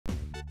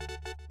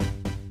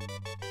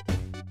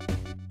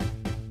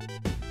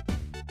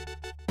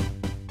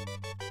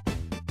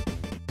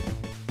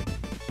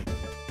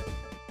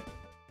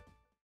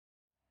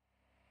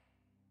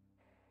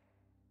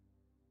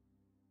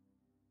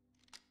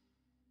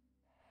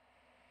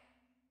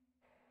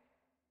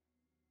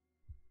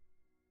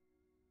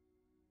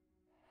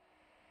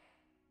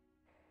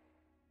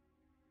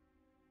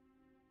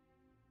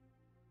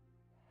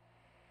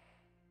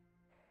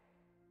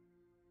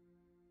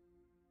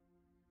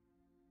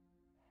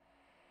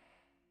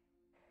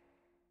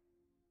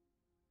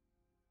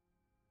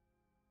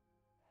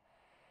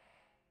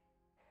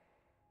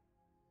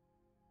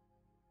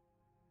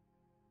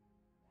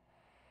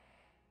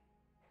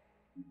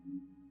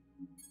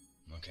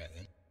Okay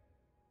then.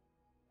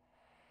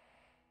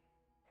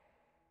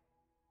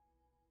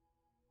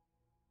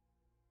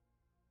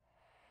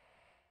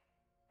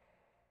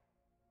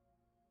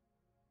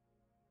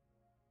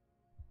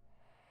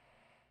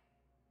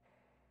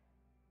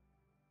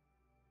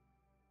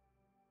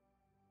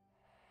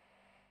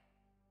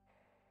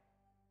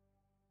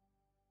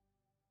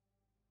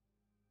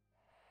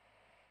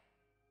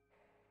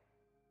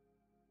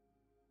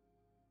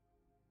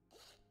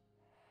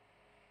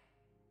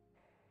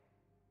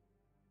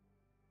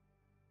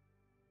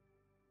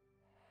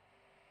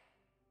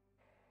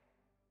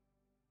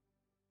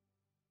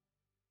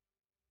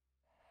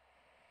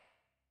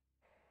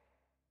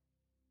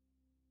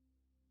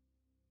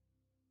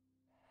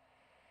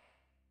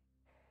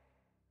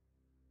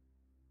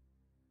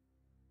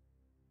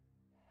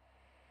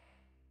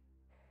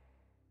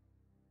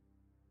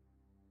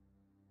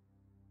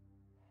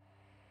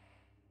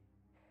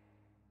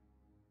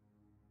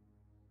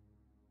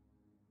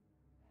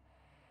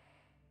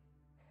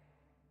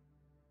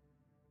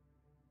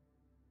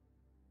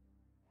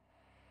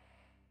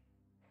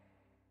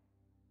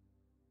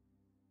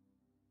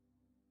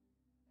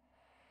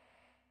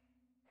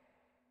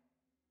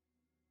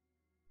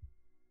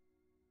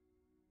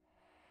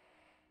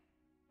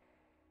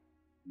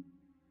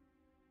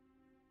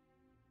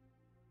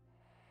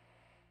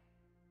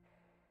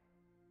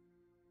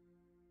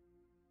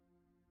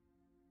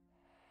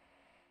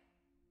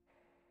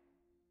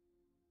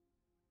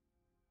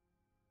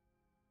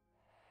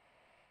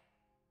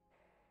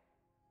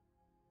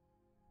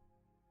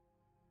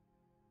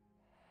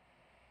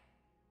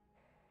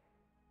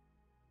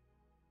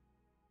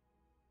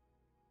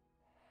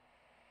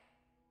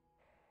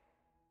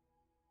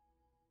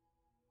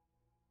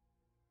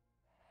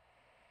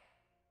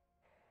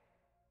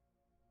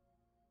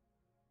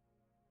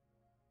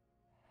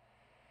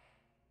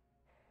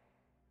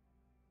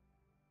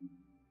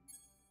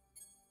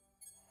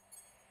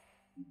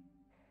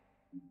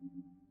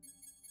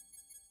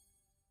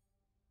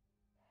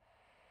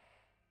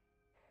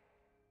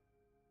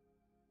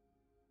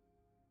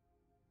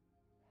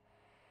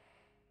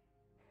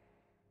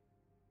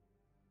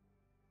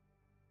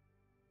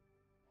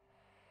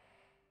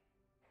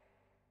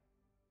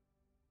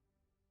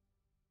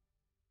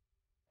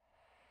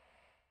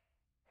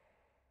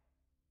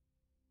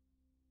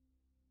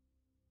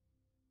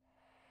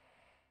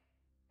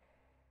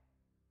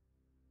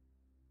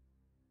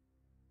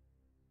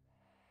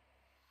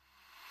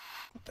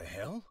 What the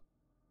hell?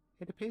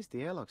 It appears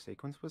the airlock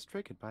sequence was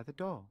triggered by the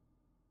door.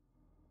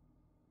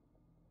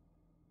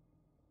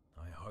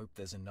 I hope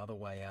there's another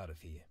way out of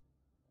here.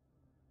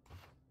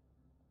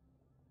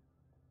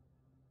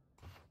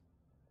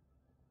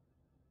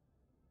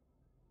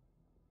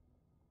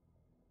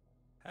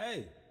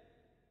 Hey!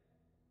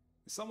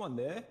 Is someone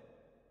there?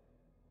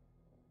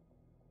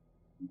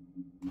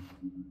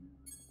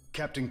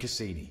 Captain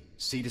Cassini,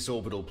 Cetus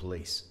Orbital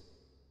Police.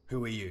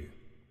 Who are you?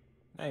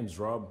 Name's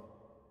Rob.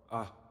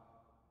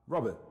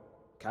 Robert.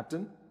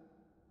 Captain?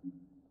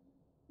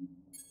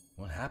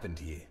 What happened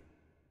here?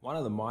 One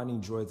of the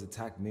mining droids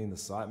attacked me and the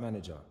site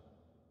manager.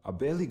 I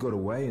barely got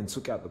away and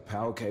took out the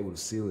power cable to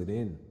seal it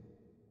in.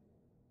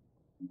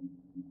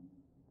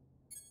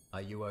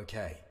 Are you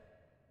okay?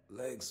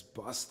 Legs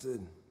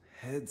busted,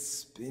 head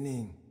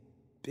spinning.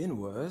 Been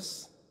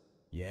worse.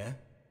 Yeah?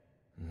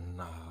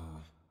 Nah.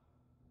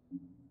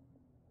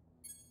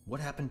 What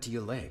happened to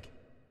your leg?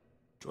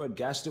 Droid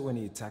gashed it when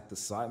he attacked the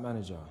site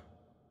manager.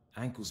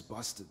 Ankle's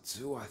busted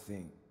too, I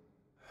think.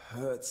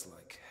 Hurts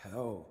like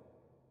hell.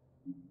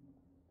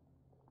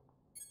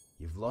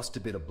 You've lost a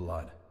bit of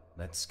blood.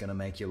 That's gonna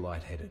make you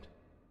lightheaded.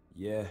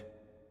 Yeah,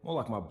 more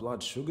like my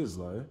blood sugar's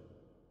low.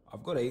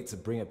 I've got to eat to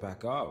bring it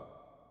back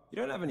up. You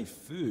don't have any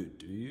food,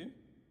 do you?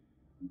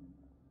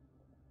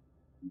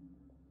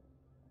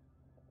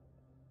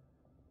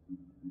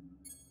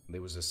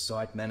 There was a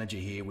site manager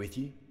here with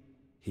you?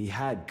 He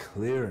had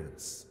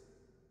clearance.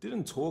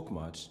 Didn't talk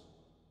much.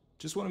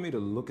 Just wanted me to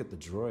look at the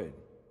droid.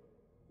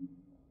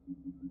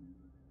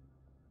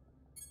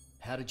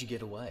 How did you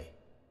get away?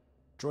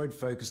 Droid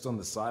focused on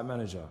the site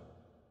manager,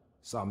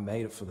 so I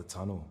made it for the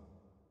tunnel.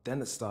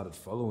 Then it started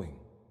following.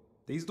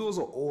 These doors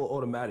are all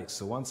automatic,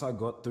 so once I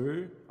got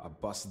through, I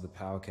busted the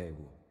power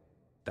cable.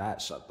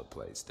 That shut the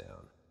place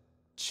down.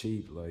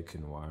 Cheap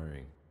Loken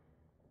wiring.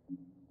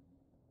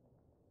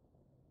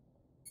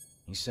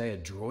 You say a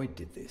droid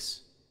did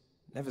this?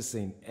 Never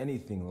seen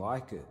anything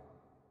like it.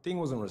 Thing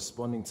wasn't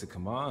responding to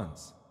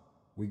commands.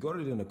 We got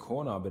it in a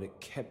corner, but it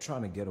kept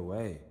trying to get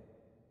away.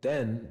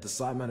 Then, the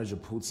site manager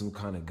pulled some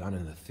kind of gun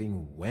and the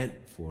thing went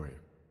for him.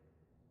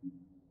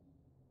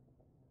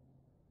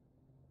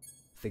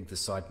 Think the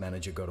site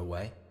manager got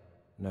away?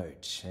 No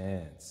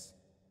chance.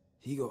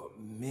 He got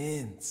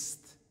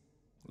minced.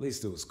 At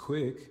least it was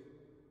quick.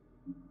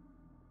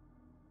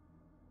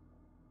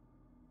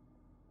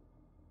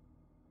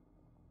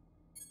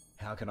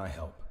 How can I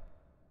help?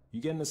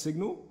 You getting a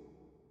signal?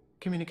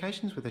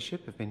 Communications with the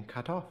ship have been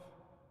cut off.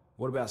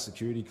 What about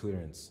security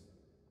clearance?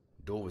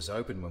 Door was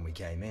open when we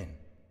came in.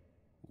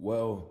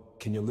 Well,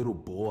 can your little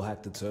ball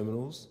hack the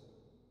terminals?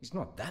 He's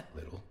not that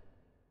little.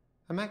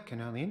 A Mac can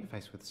only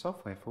interface with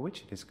software for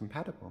which it is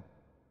compatible.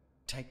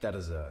 Take that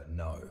as a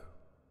no.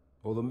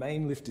 Well, the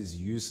main lift is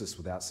useless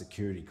without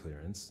security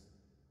clearance.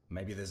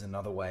 Maybe there's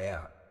another way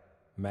out.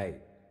 Mate,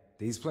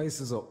 these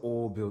places are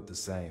all built the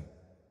same,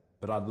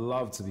 but I'd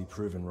love to be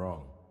proven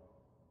wrong.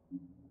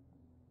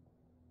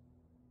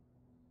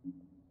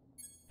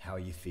 How are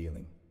you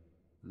feeling?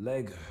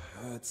 Leg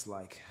hurts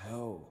like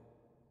hell.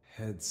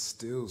 Head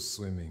still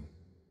swimming.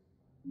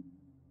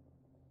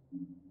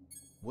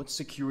 What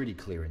security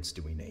clearance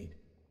do we need?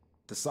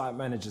 The site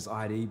manager's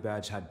ID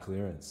badge had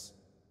clearance.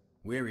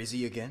 Where is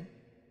he again?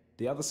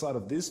 The other side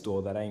of this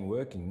door that ain't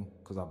working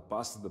because I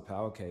busted the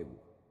power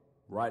cable.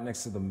 Right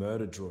next to the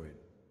murder droid.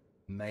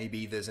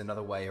 Maybe there's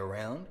another way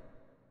around?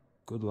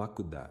 Good luck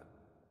with that.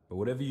 But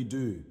whatever you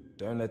do,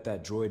 don't let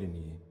that droid in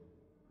here.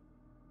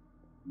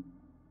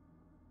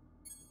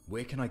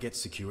 Where can I get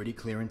security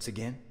clearance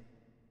again?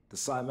 The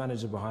site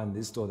manager behind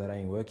this door that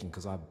ain't working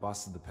because I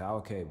busted the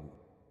power cable.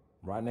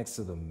 Right next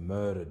to the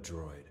murder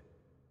droid.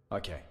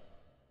 Okay.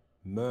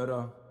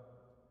 Murder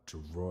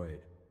droid.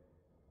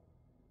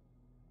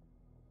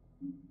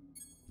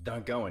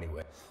 Don't go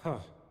anywhere. Huh.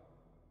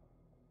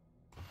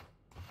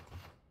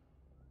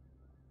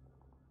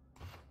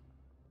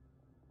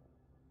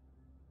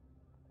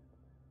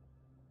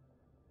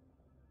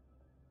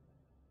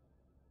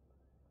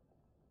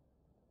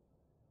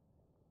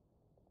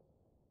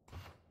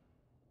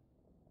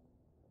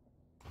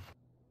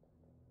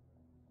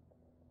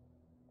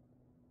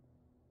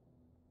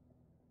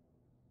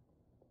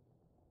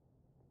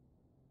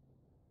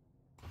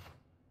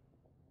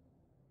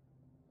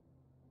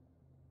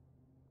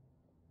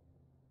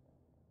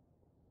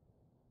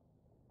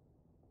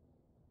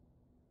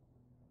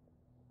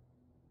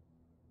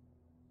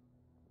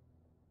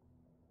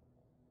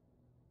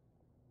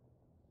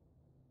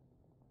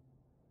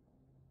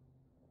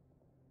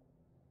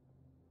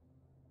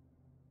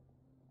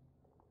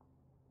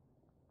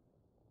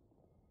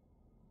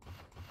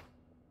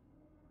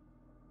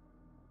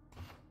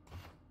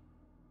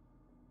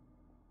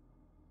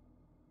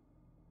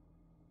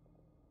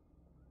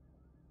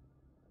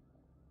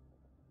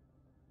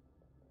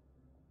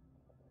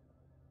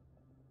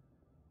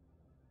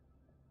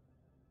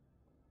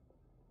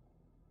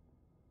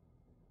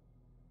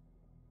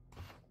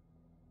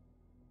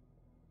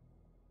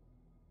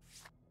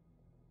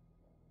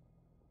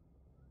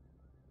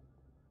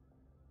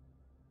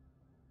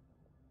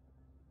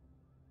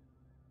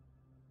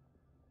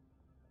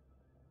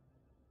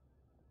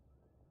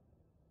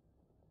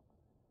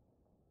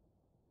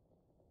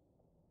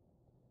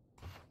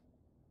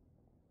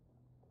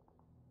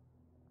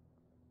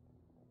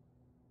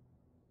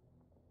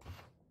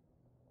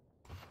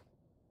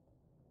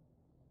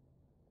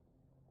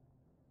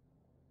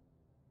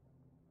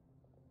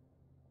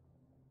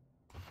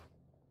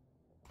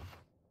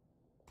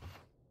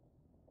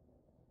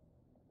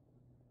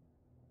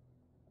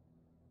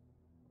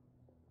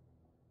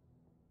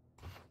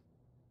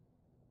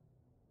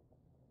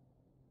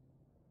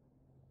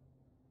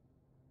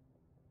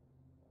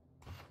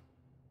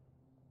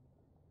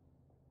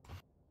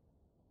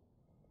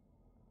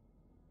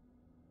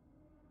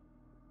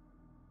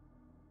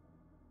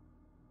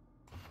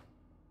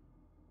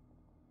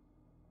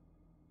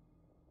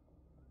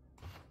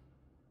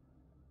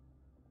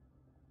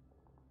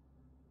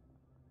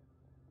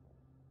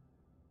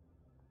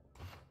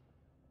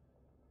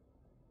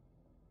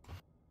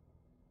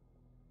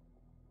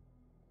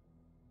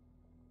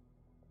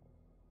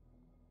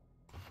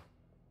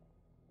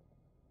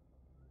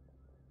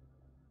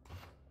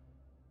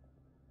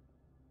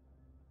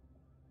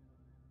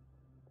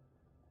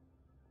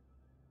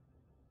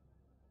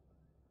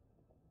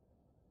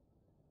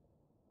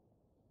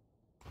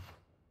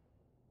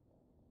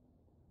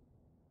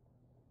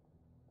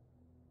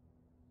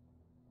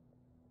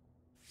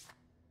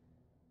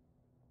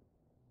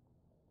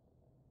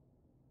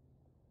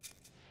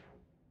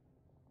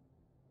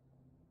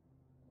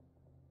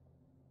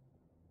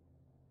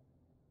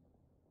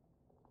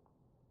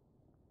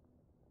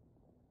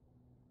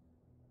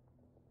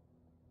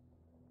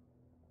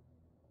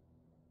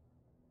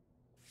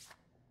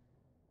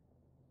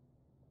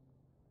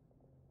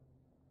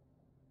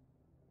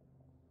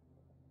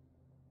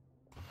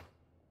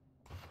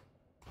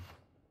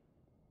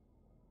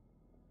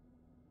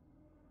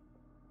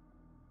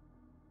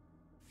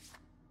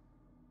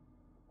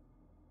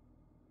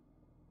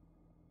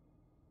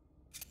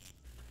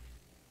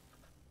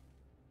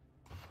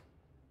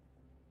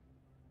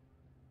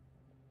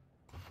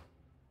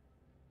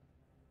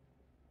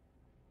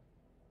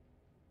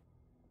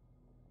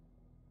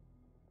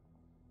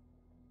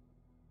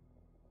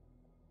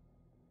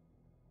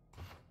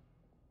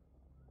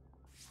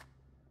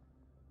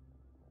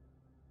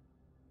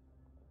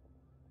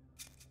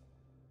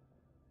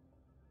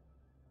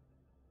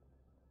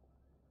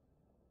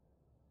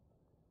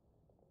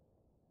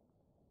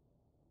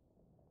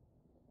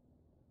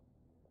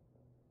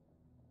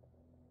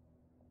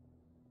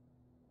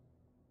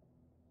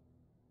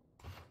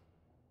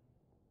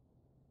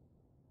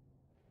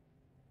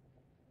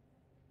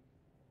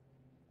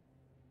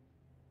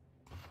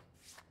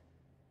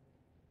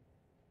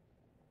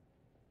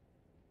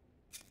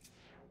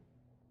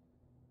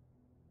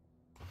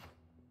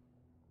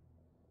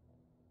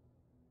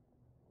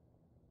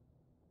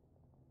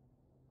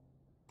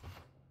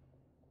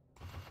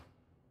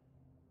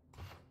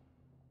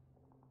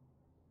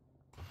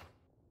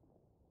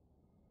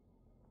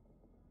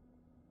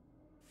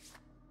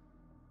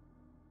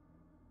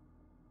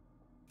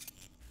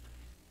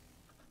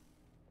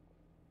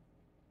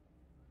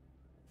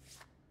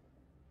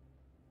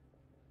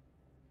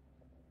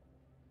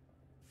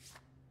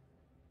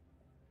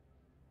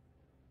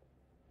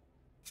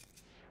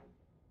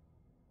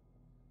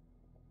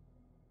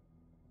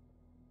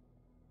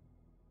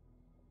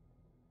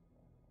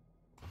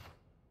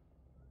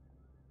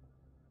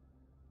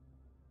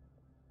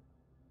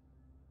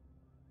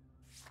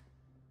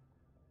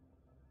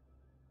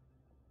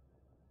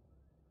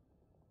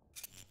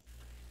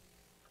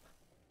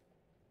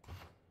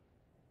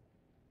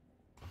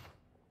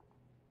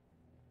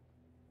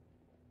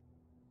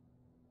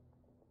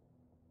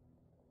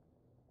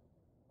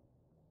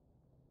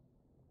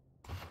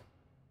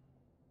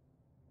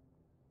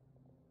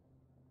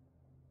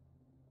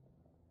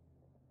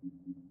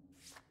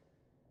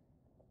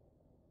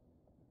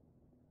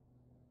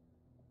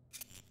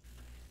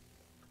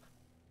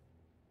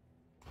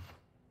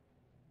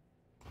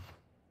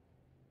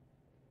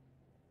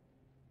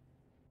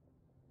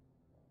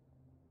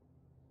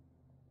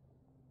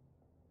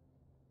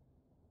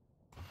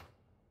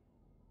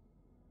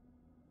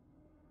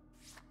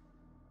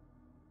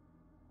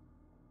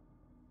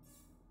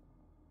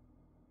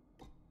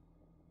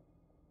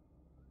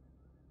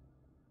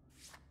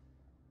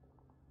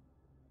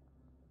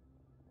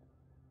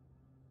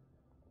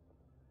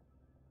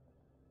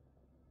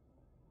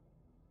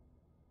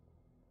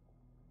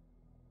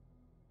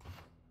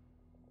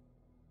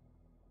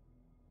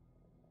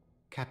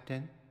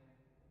 Captain,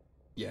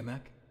 Yeah,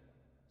 Mac?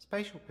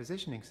 spatial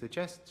positioning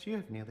suggests you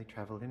have nearly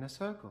travelled in a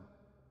circle.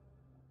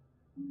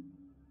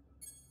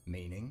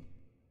 Meaning?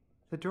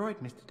 The droid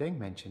Mr. Deng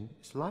mentioned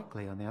is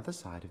likely on the other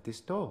side of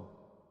this door.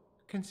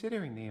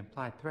 Considering the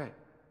implied threat,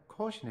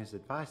 caution is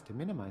advised to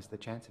minimize the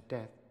chance of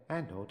death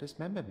and or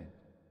dismemberment.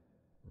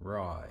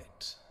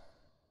 Right.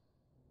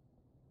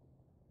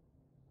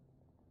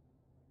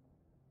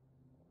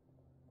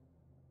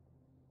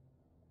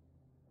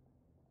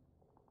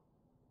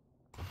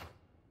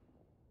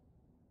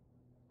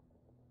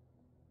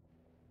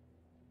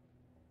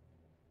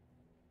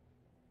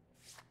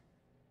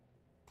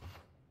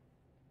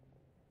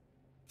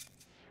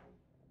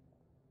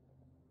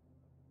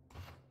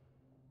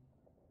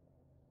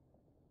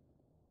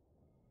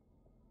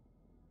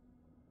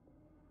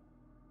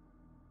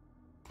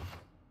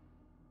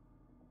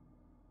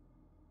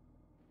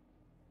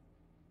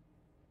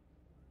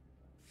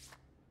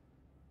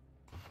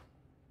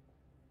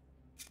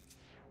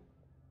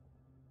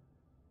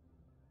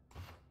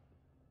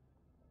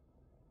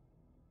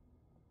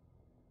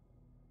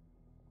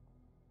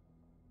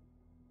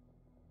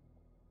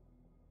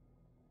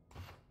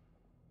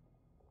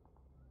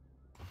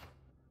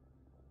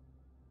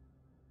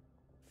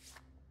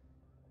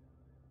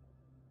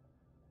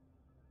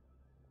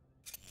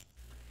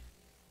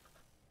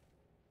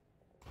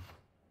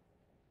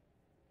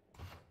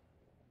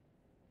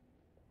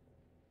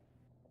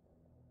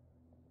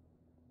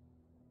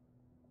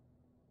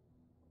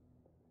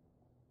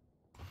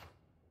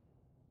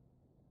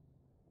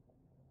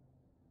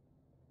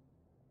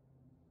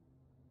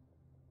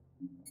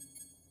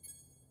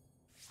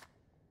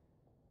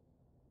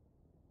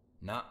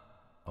 Nah,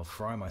 I'll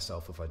fry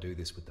myself if I do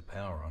this with the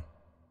power on.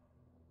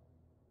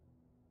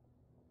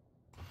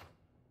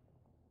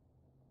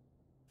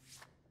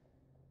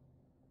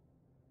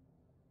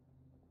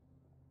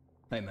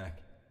 Hey, Mac.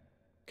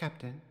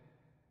 Captain,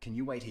 Can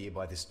you wait here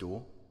by this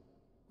door?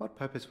 what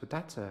purpose would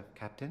that serve,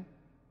 Captain?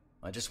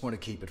 I just want to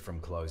keep it from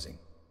closing.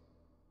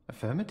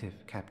 Affirmative,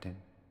 Captain.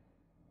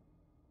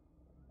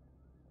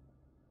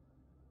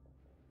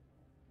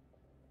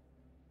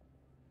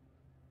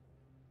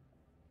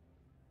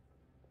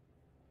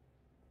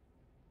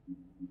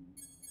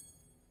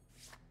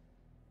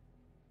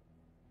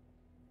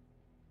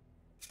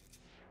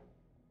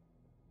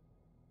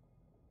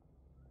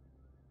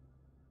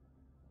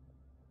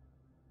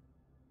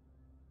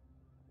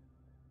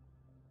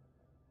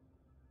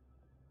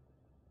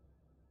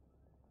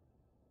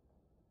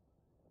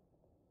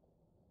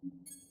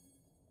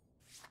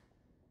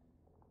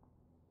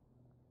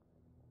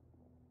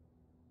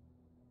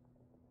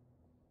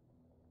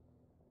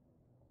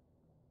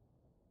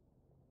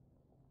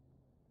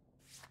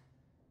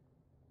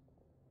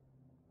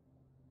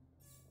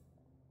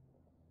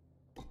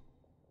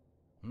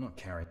 I'm not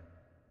carrying.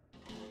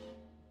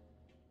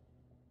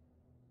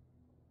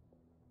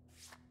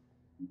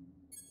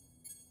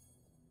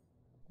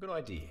 Good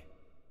idea.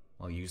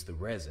 I'll use the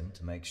resin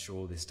to make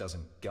sure this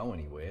doesn't go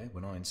anywhere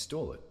when I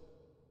install it.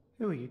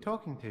 Who are you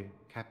talking to,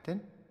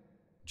 Captain?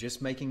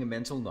 Just making a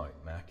mental note,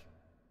 Mac.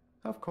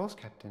 Of course,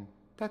 Captain.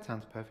 That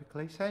sounds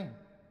perfectly sane.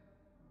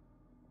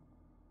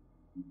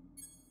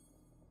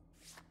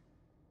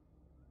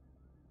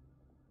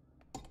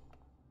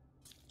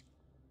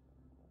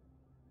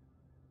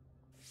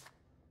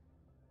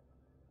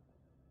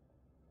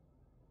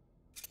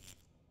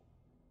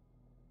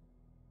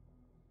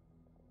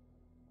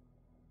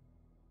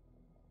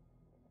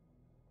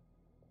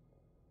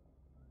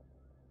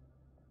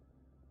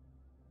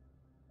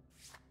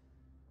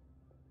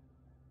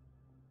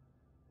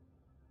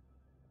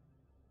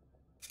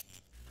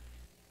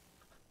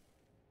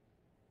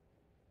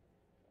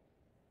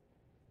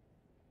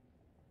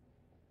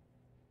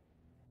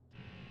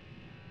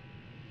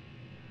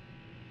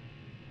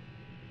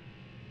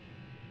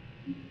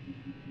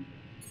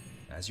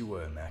 As you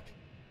were, Mac.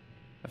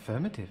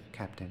 Affirmative,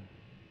 Captain.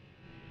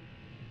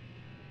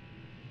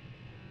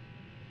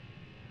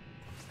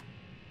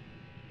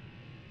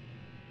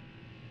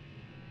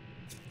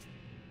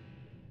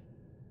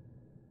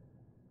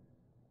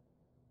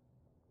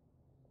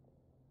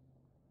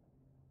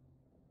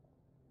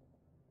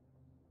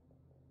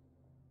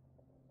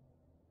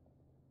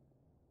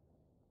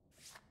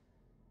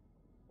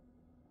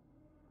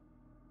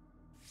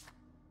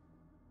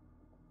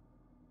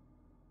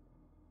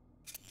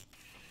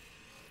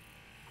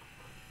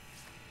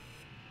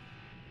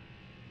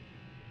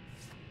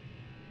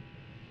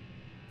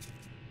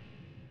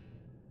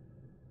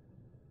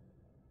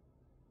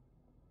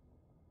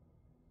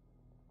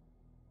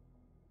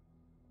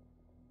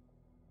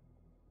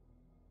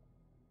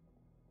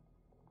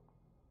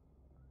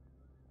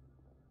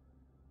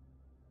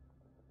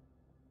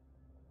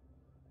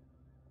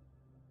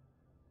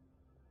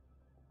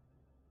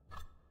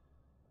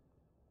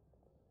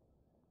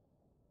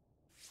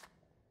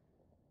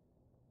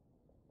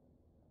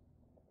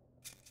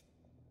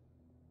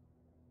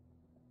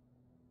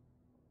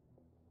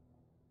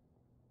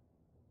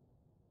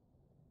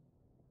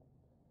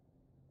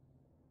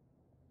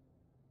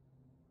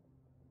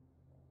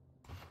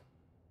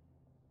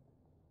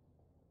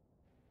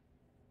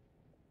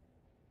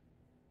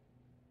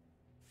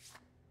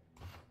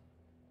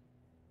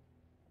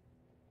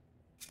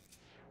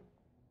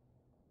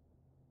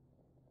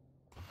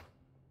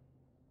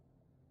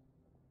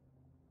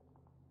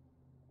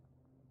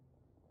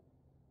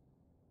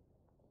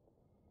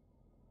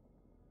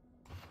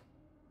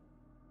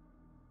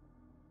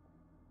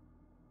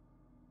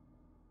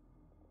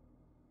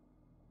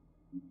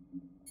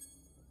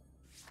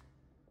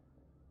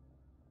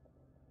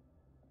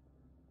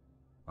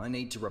 I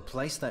need to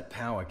replace that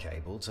power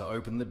cable to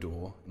open the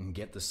door and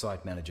get the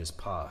site manager's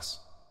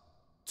pass.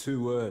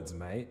 2 words,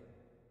 mate.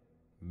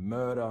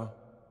 Murder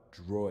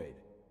droid.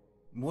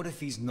 What if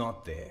he's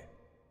not there?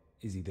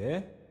 Is he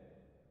there?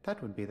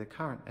 That would be the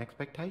current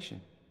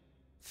expectation.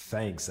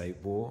 Thanks,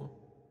 8-Ball.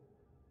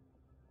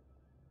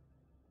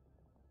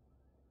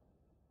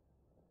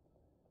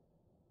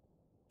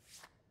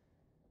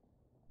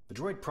 The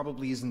droid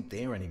probably isn't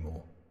there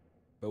anymore.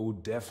 But we'll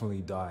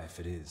definitely die if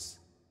it is.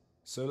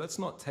 So let's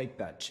not take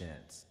that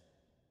chance.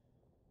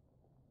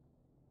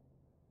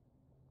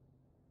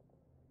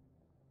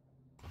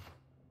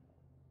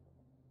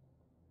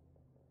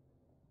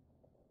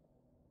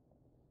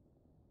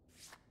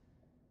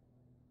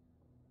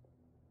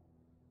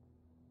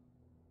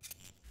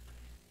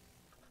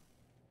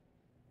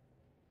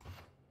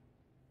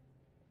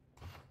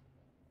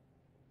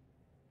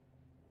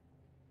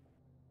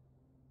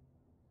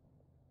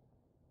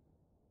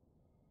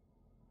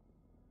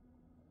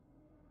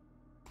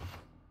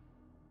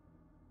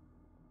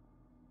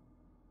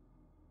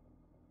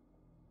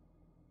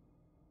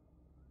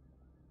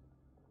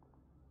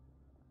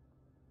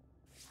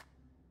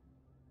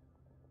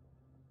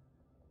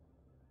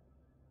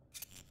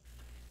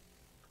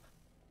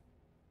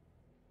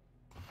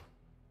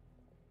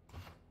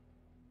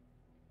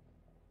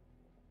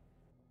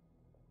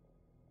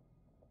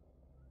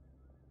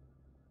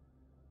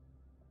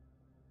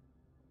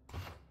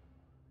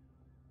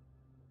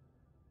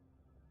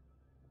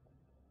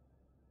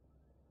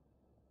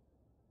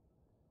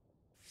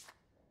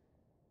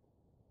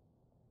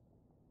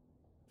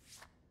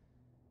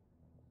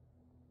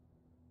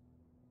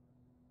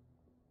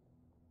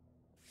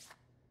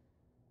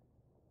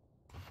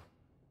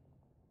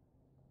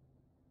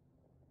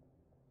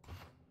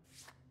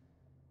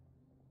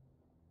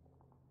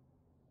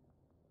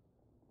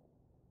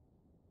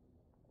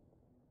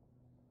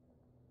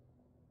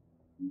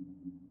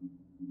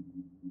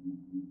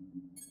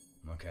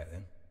 Okay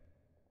then.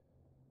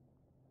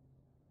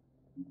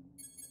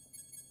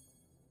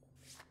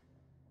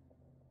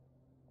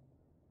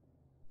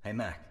 Hey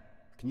Mac,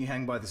 can you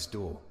hang by this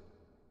door?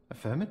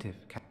 Affirmative,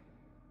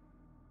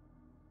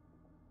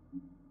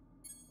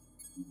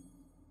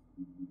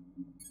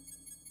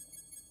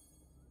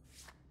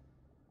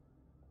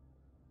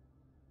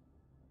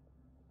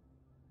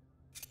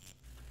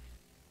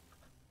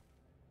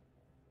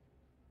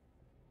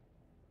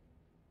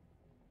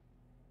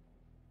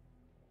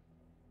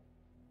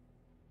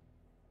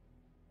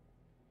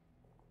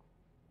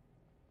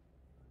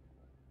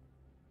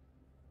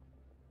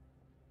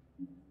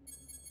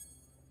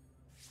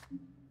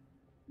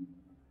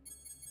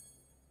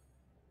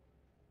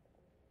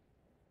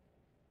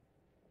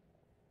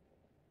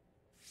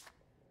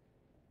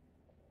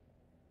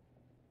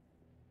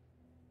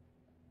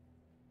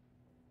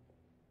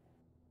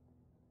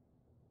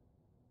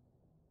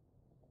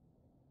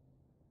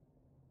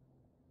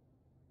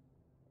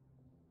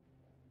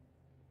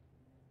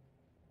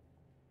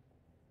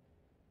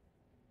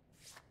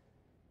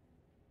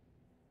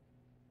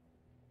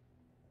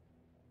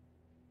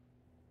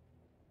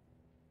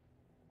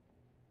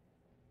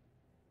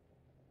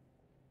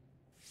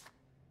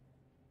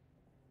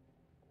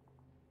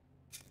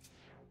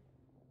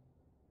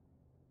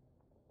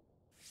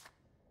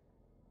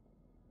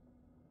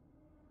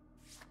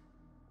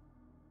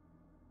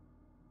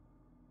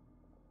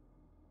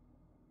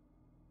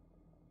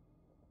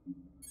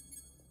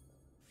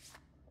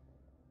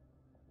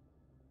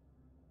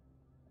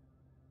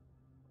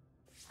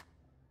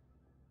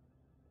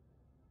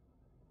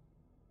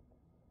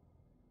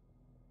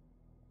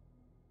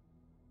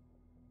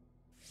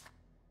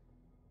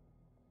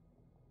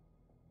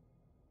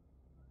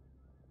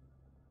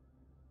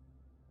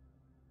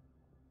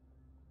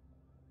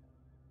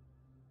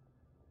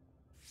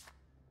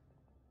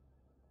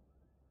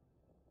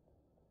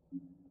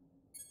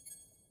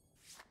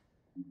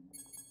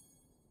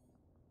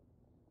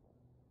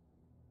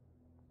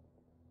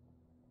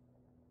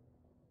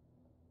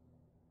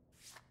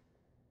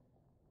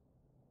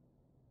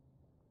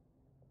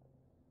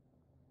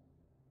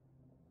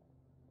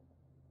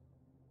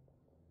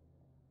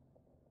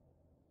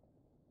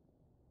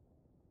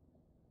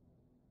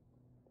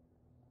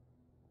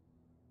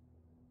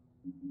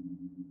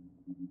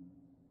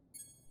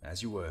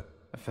 As you were.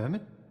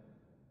 Affirmative.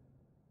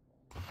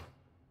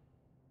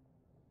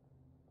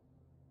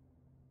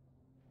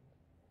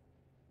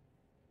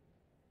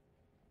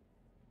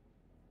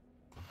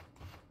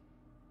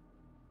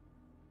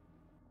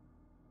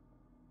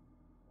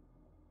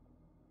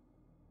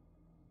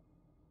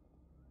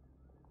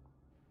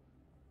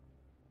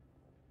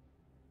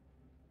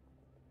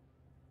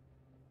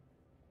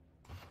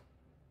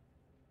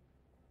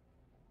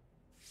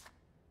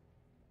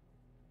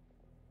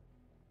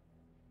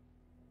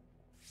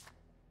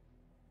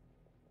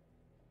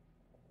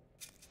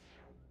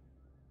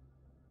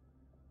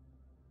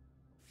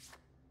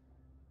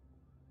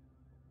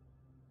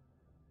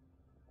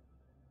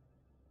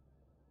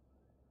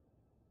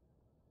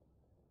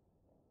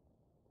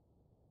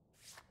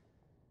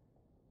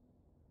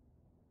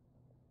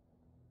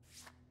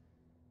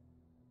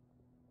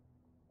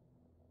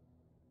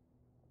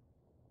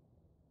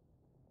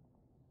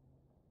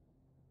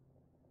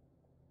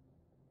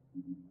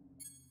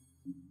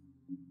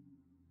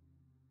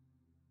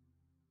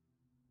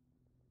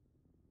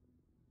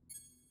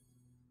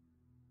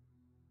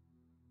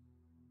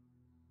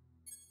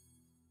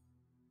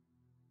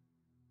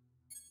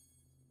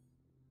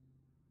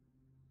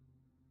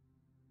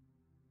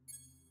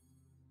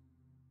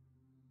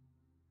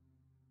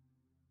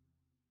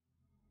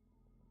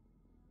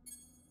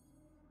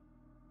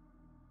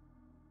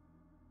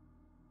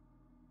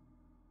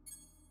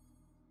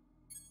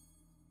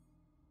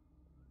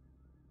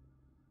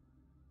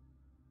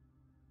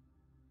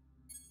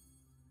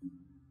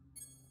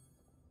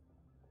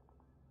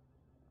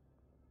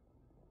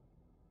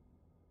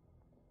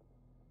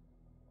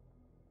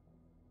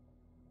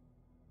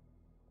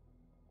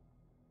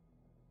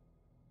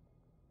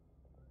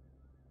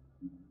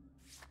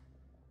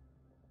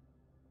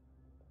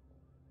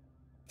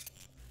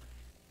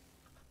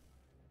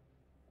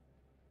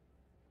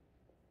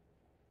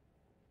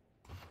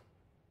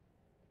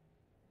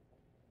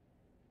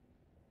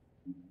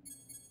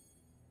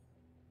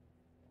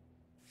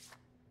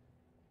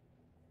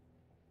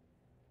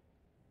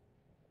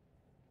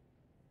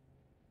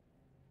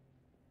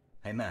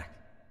 Hey Mac,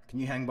 can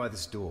you hang by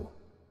this door?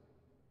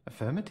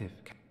 Affirmative.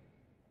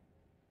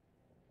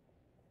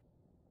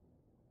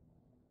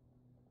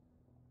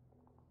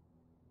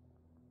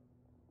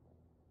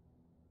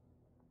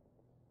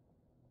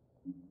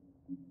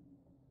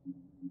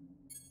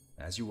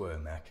 As you were,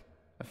 Mac.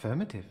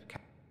 Affirmative.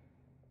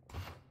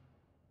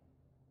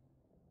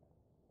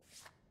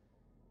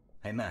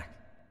 Hey Mac.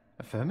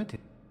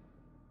 Affirmative.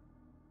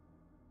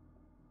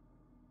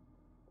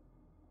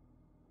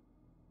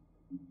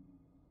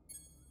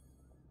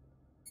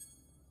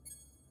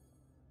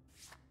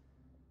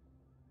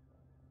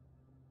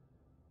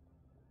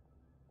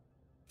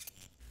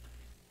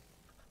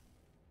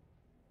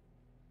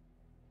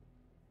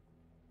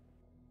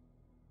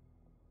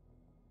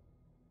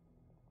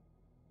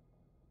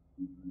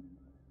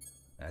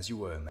 As you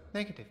were, Mac.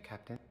 Negative,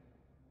 Captain.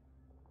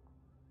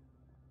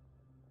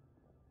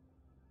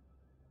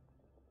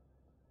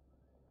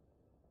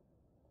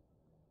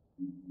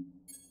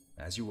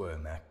 As you were,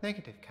 Mac.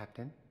 Negative,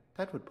 Captain.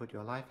 That would put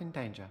your life in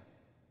danger.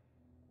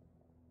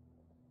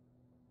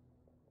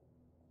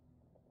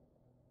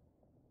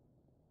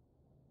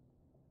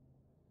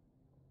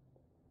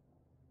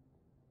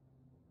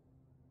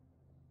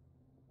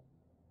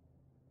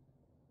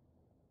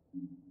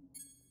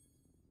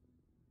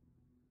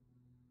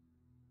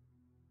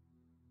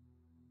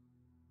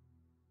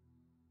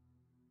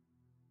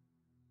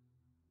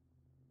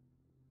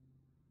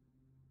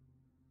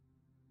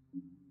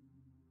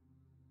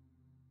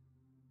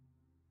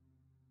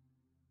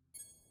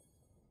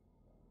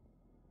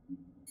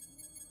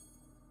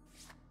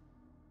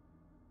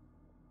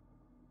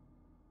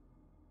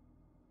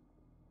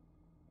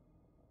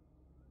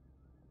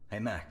 Hey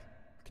Mac,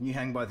 can you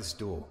hang by this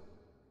door?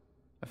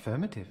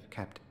 Affirmative,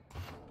 Captain.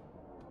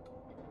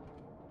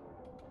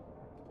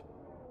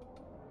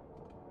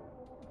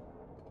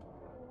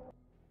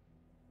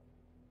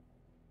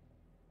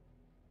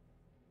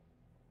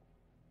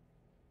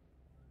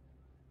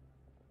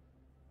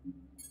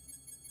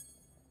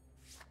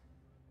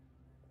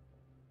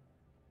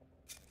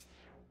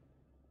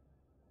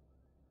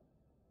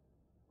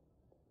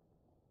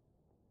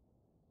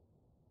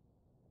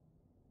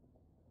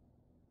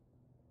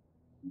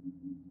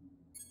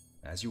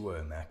 As you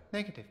were, Mac.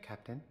 Negative,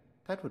 Captain.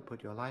 That would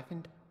put your life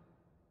in...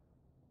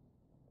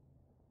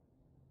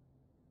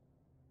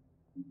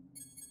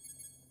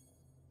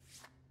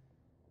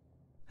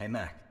 Hey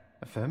Mac.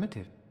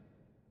 Affirmative.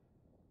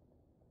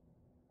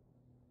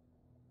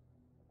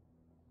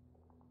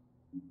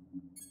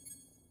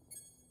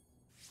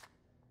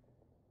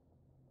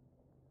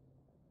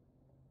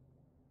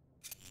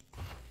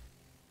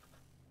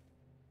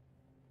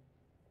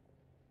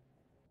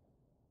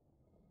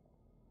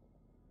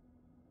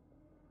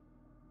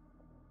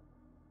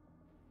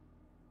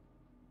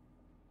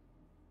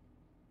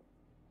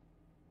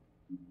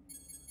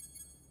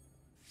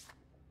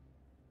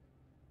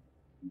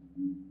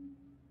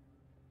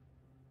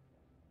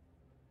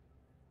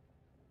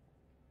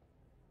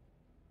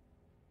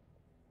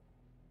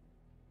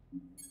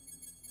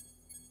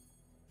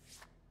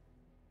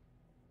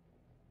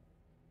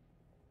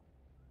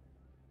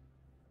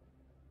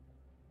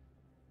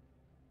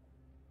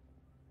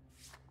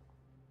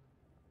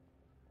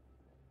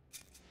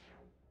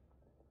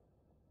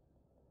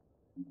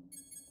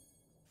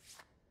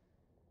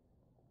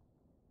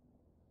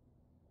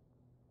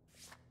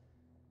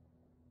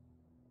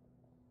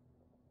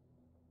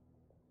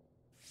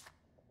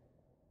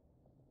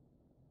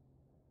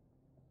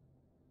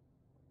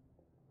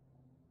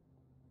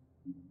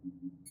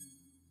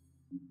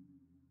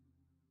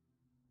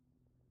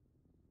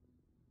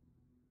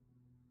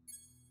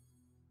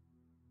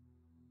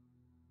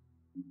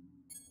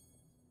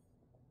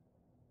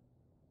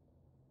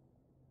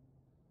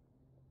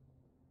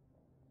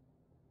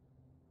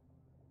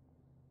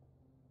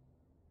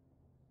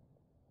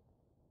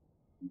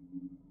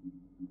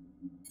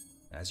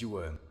 As you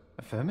were.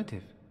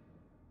 Affirmative.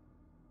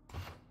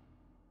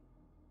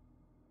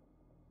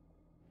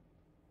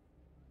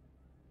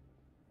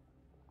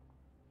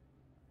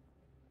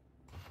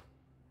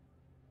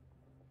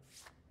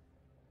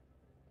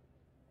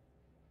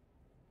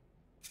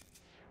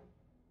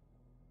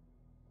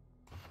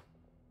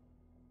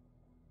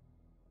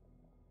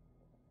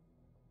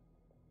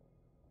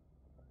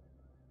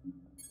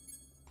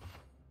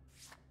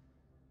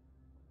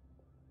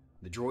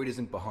 The droid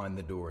isn't behind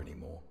the door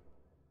anymore.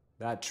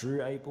 That true,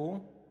 8-Ball?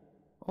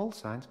 All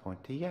signs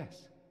point to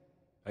yes.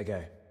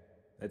 Okay,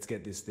 let's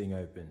get this thing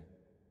open.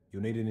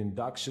 You'll need an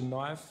induction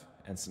knife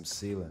and some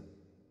sealant.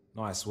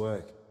 Nice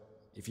work.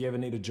 If you ever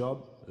need a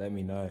job, let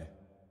me know.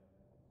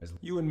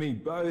 You and me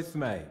both,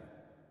 mate.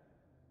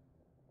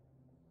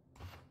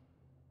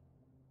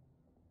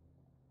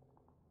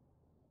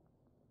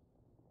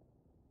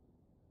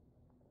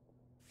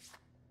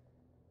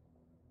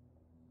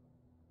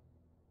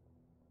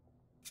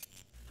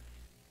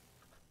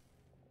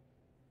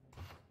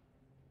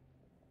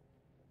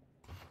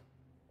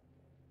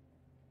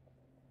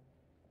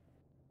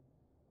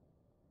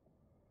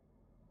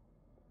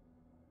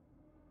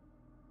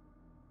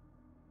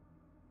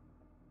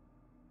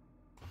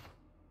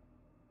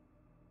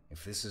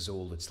 If this is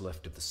all that's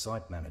left of the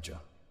site manager,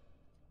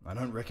 I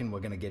don't reckon we're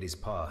gonna get his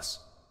pass.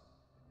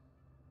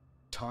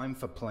 Time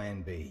for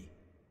Plan B.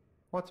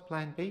 What's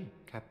Plan B,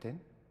 Captain?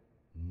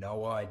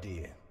 No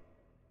idea.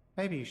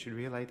 Maybe you should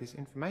relay this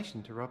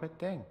information to Robert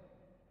Deng.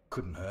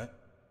 Couldn't hurt.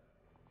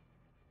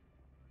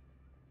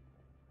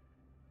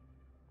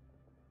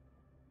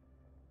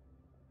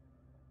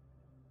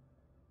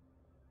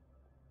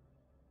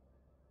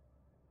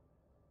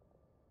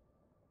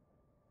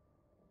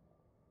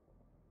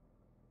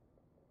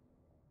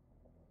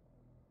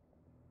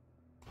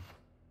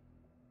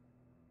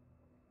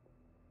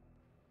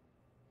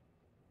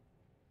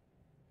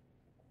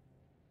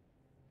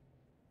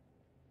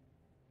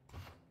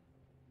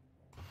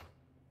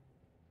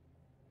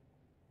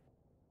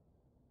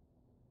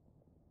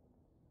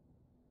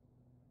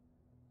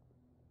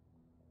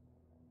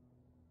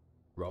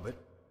 Robert?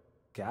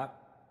 Cap?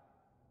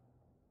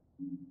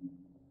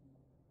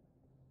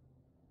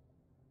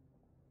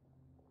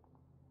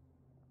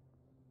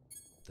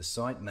 The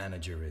site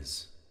manager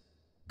is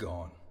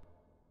gone.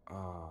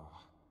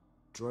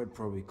 Droid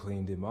probably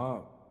cleaned him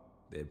up.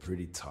 They're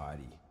pretty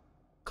tidy.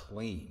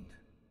 Cleaned.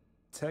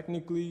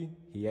 Technically,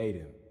 he ate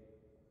him.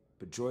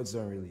 But droids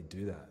don't really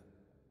do that.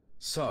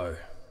 So,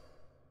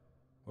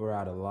 We're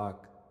out of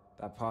luck.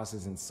 That pass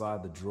is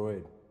inside the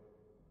droid.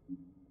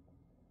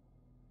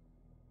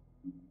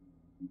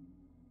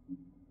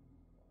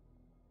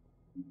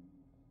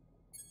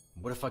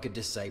 what if I could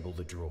disable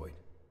the droid?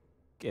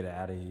 Get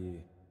out of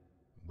here.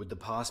 Would the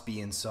pass be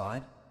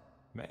inside?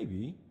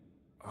 Maybe.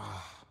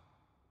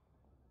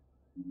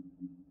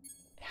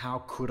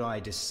 How could I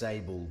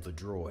disable the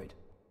droid?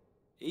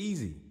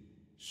 Easy.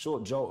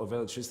 Short jolt of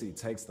electricity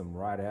takes them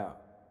right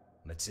out.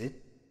 That's it?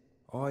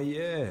 Oh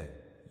yeah.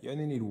 You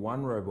only need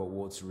one robot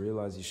war to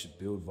realize you should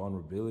build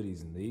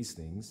vulnerabilities in these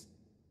things.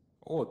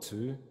 Or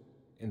two,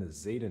 in the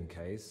Cetan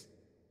case.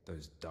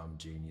 Those dumb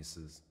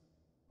geniuses.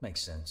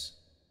 Makes sense.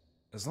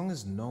 As long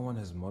as no one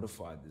has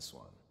modified this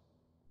one.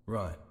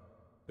 Right.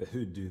 But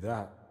who'd do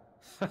that?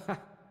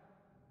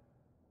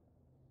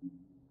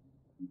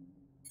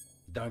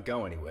 Don't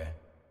go anywhere.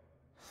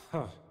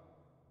 Huh.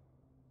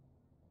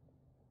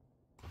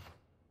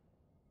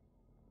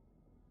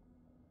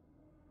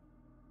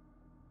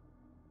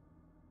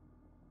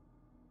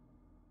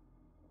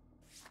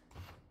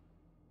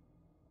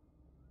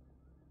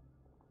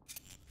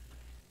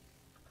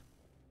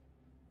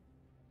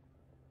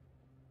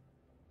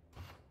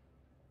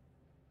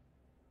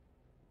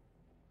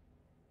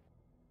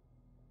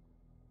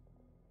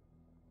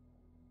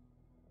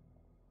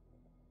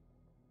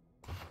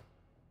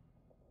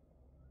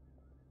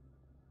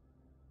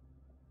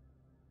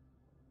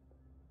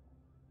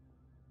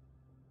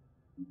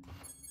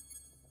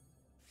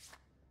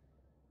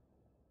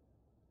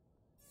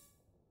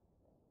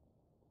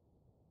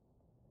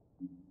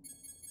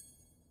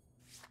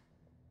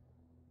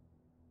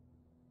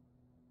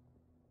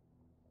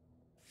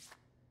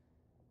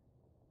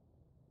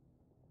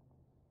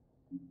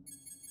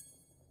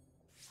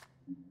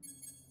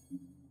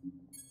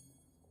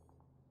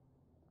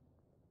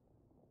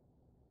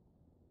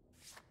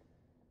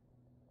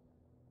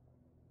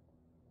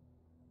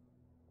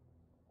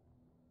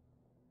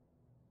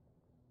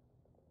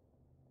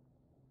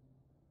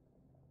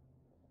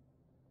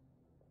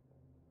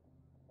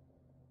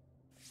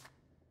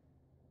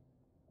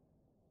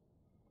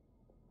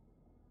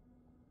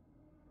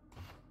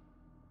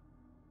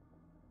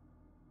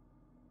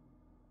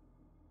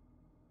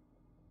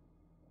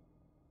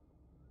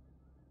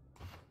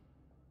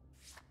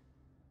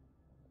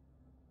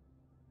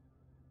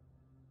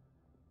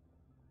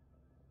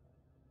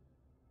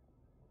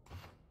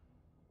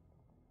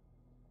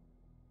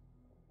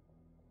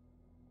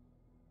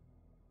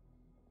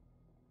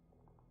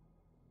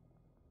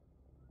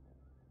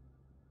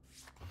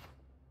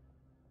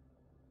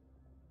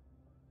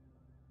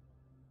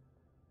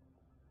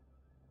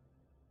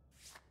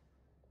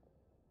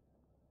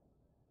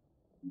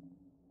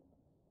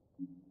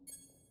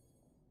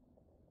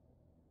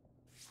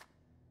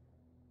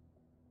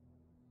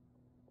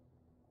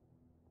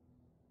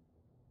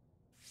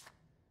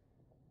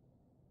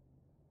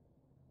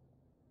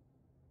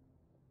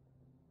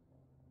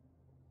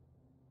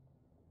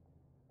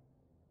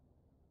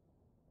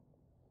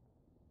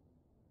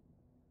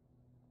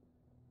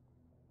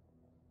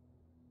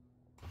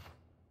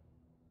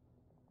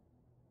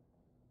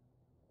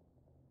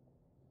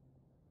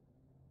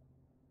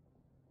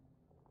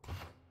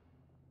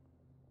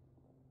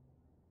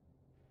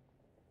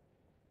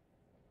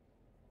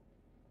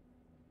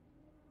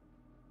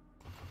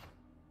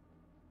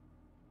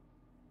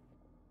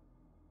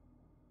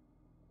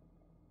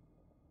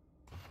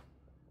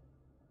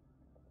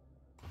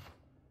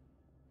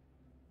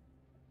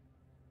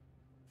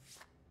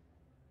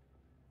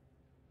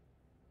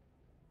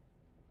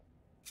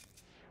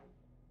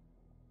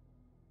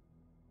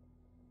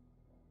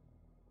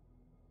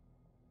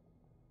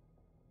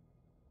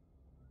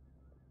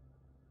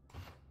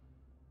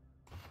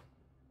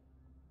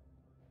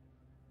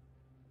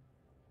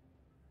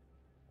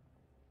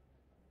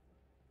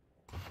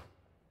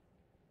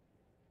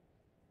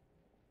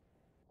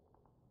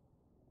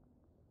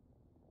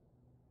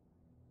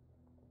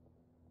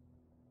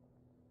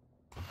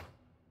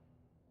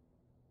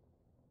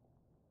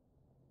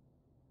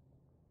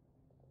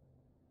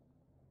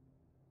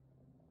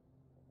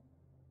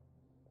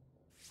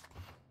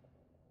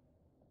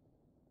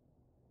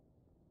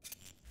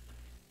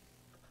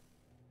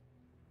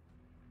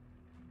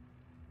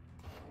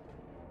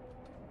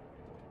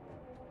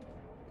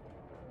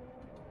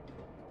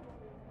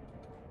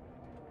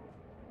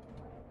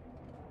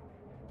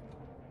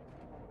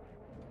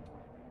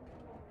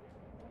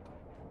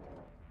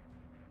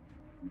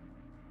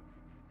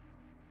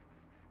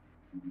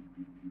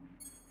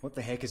 What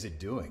the heck is it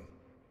doing?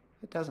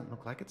 It doesn't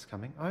look like it's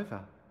coming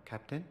over,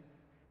 Captain.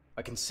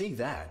 I can see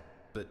that,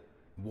 but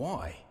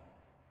why?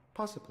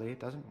 Possibly it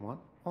doesn't want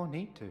or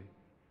need to.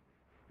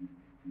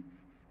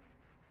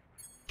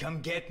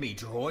 Come get me,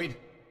 droid!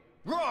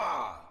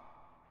 Rah!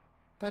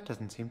 That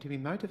doesn't seem to be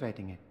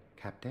motivating it,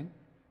 Captain.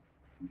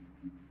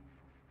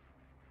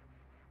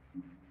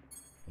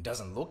 It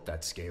doesn't look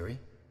that scary.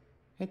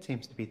 It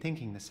seems to be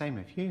thinking the same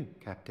of you,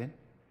 Captain.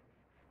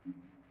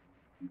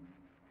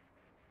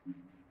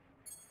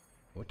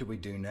 What do we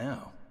do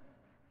now?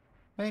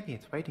 Maybe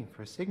it's waiting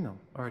for a signal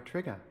or a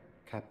trigger,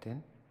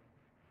 Captain.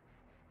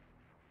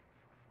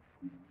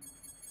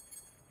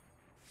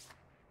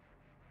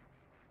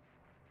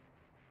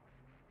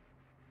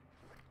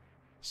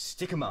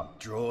 Stick 'em up,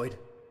 droid.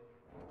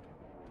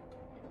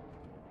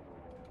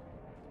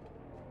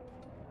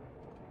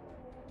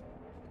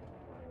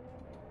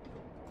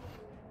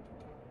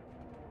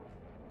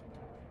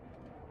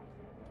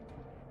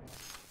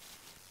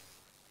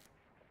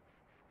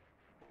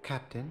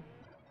 Captain,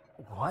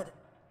 What?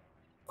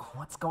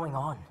 What's going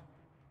on?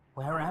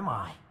 Where am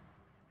I?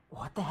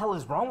 What the hell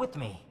is wrong with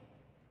me?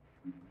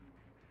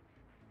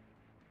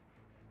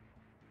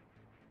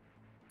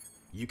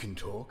 You can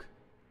talk?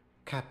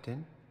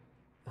 Captain,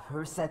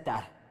 Who said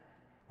that?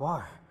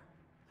 Whoa,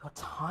 you're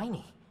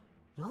tiny.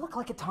 You look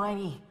like a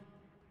tiny...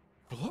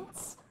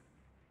 Vince?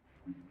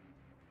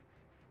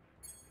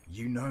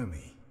 You know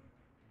me.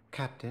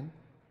 Captain,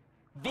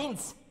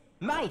 Vince!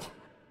 Mate!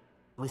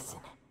 Listen,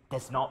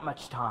 there's not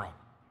much time.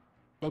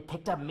 They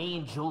picked up me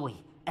and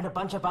Julie, and a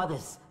bunch of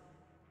others.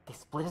 They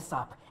split us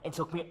up and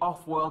took me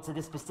off-world to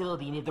this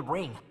facility near the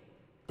ring.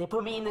 They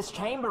put me in this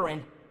chamber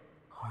and...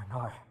 Oh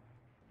no.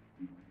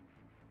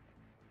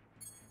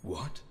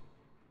 What?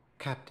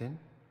 Captain,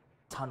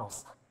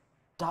 Tunnels.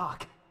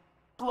 Dark.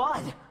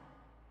 Blood!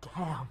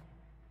 Damn.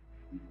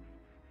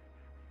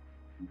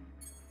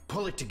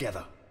 Pull it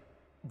together.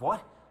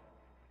 What?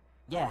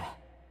 Yeah.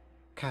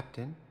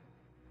 Captain,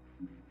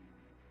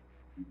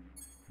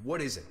 What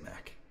is it,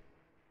 Mac?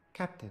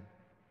 Captain,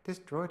 this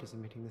droid is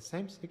emitting the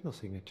same signal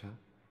signature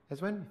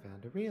as when we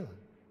found a reeler.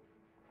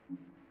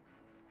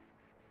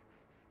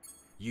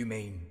 You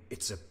mean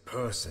it's a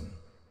person?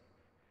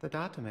 The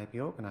data may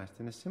be organized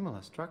in a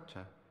similar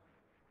structure.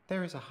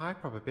 There is a high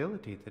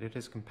probability that it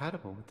is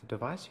compatible with the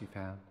device you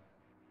found.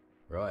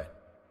 Right.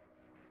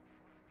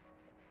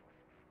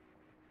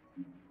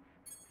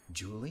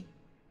 Julie?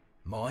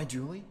 My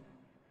Julie?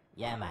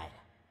 Yeah, mate.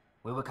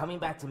 We were coming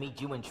back to meet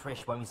you and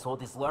Trish when we saw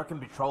this lurking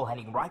patrol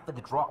heading right for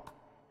the drop.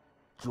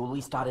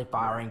 Julie started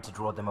firing to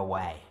draw them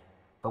away,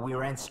 but we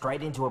ran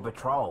straight into a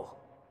patrol.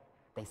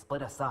 They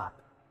split us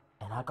up,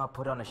 and I got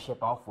put on a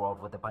ship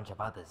off-world with a bunch of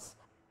others.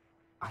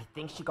 I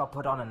think she got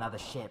put on another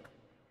ship,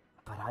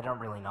 but I don't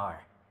really know.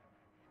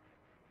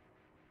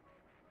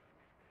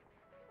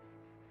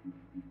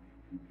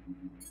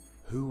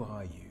 Who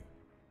are you?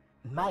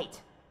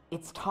 Mate,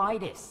 it's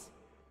Titus.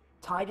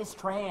 Titus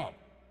Tran.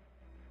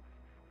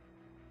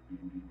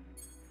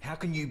 How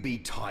can you be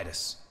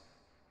Titus?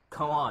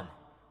 Come on,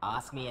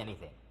 ask me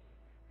anything.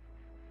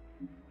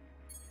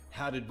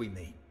 How did we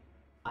meet?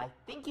 I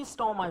think you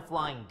stole my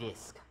flying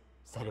disc.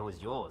 Said it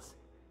was yours.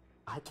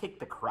 I kicked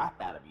the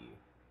crap out of you.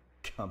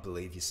 Can't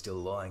believe you're still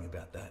lying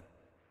about that.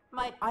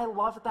 Mate, I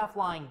loved that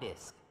flying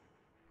disc.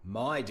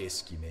 My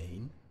disc, you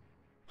mean?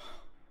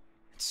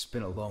 It's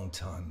been a long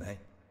time, mate.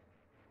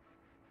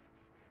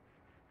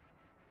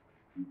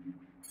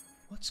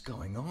 What's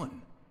going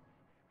on?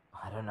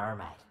 I don't know,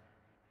 mate.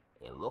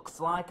 It looks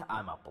like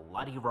I'm a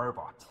bloody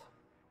robot.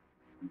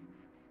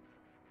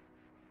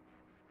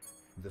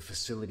 The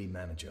facility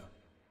manager.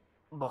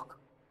 Look,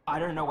 I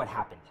don't know what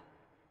happened.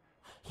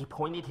 He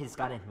pointed his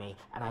gun at me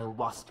and I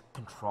lost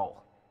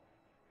control.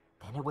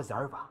 Then it was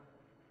over.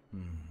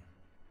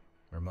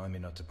 Remind me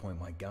not to point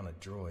my gun at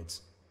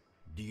droids.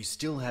 Do you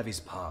still have his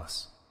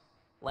pass?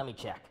 Let me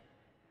check.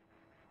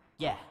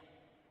 Yeah,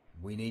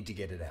 We need to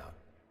get it out.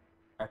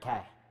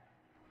 okay.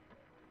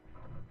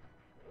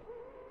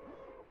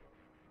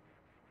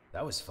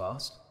 That was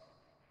fast.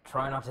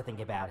 Try not to think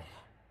about it.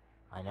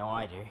 I know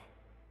I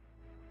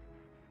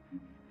do.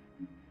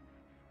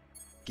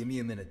 Give me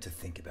a minute to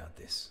think about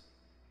this.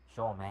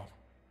 Sure, mate.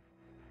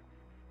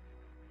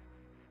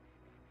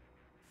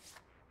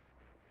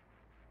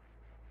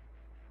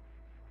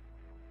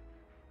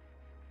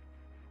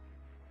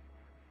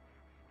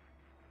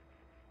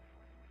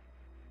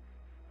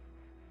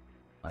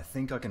 I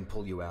think I can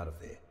pull you out of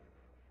there.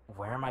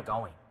 Where am I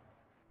going?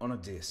 On a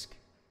disc.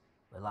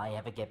 Will I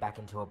ever get back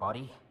into a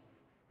body?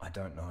 I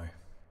don't know.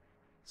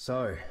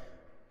 So,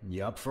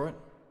 you up for it?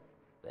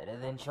 Better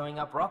than chewing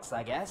up rocks,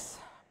 I guess.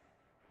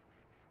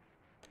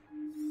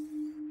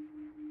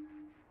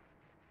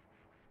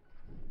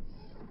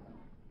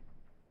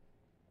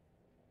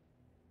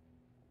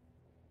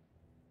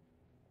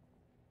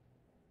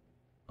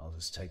 I'll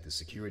just take the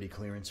security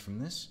clearance from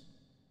this.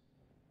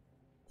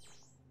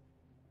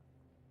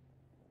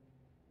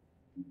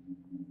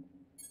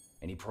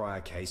 Any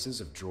prior cases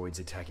of droids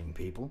attacking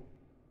people?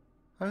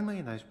 Only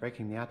in those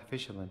breaking the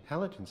artificial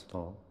intelligence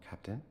law,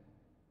 Captain.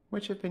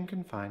 which have been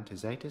confined to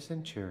Cetus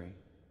and Churi.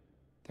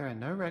 There are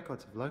no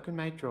records of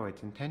Locan-made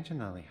droids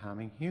intentionally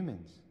harming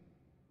humans.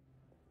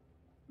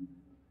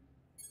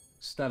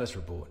 Status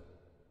report.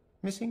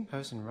 Missing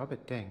person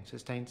Robert Deng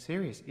sustained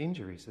serious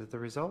injuries as the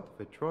result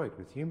of a droid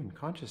with human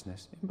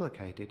consciousness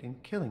implicated in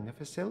killing the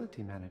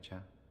facility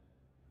manager.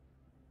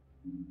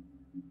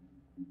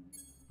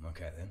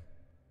 Okay then.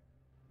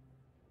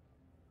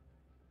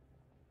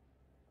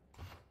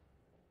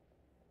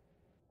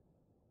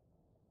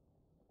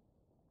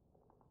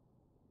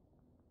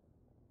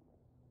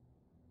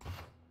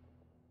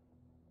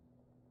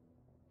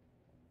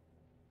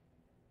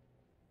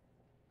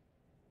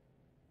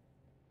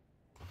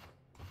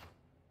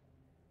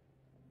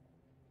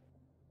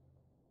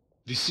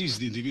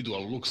 Deceased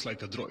individual looks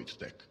like a droid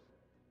tech.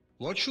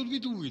 What should we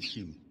do with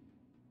him?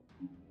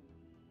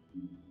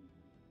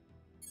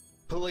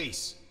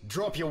 Police,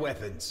 drop your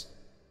weapons.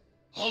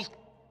 Halt!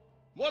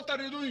 What are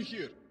you doing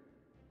here?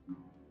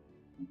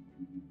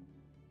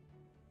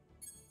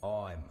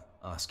 I'm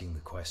asking the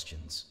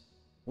questions.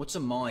 What's a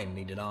mine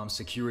need an armed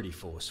security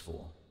force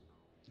for?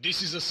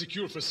 This is a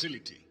secure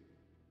facility.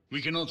 We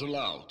cannot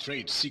allow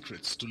trade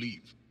secrets to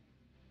leave.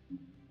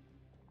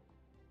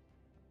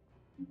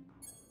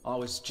 I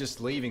was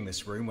just leaving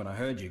this room when I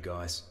heard you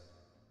guys.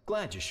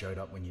 Glad you showed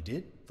up when you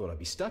did. Thought I'd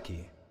be stuck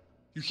here.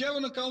 You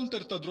haven't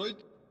encountered a droid?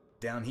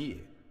 Down here.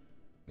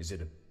 Is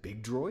it a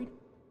big droid?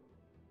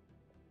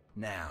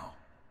 Now,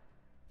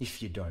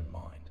 if you don't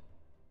mind,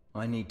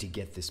 I need to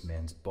get this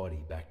man's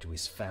body back to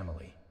his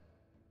family.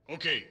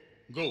 Okay,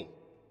 go.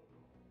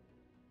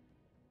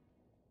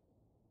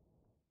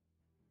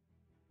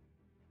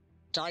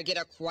 Target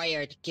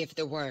acquired. Give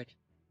the word.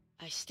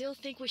 I still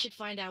think we should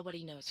find out what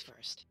he knows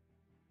first.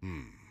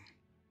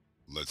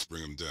 Let's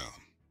bring him down.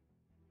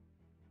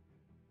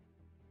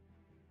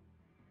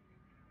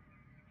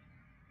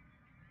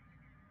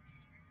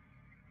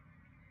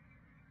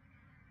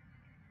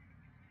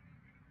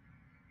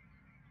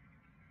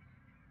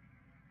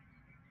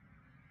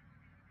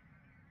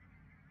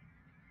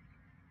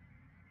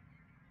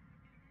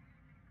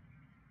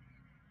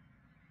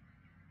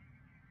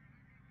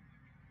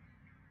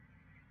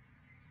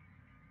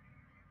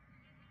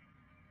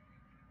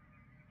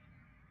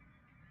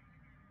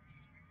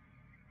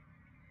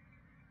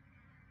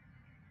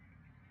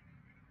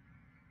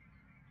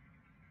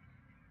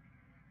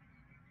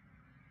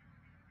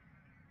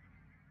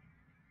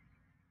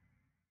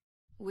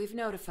 We've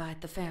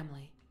notified the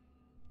family.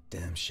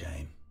 Damn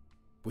shame.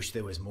 Wish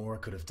there was more I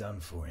could have done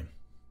for him.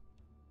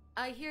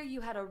 I hear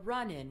you had a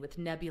run-in with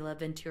Nebula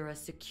Ventura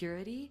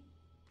Security?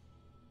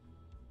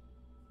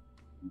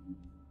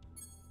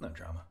 No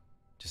drama.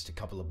 Just a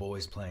couple of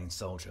boys playing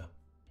soldier.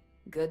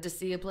 Good to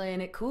see you playing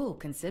it cool,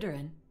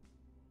 considering.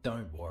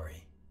 Don't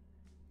worry.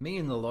 Me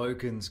and the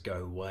Locans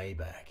go way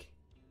back.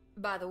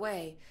 By the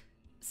way,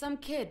 some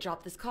kid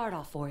dropped this card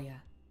off for you.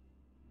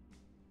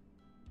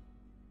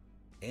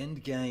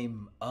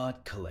 Endgame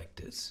art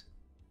collectors.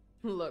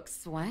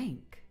 Looks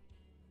swank.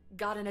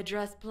 Got an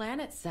address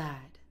planet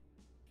side.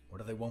 What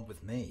do they want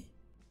with me?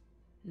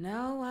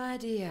 No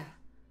idea.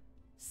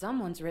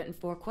 Someone's written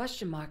 4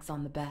 question marks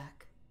on the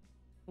back.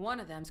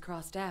 One of them's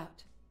crossed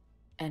out.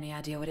 Any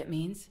idea what it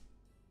means?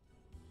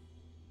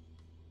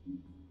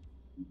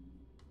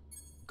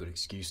 Good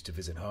excuse to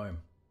visit home.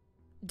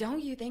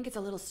 Don't you think it's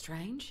a little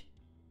strange?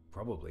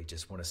 Probably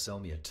just want to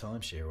sell me a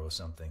timeshare or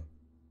something.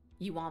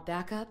 You want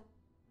backup?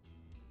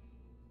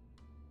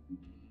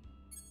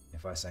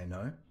 If I say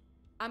no?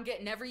 I'm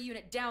getting every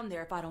unit down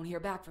there if I don't hear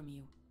back from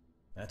you.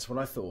 That's what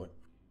I thought.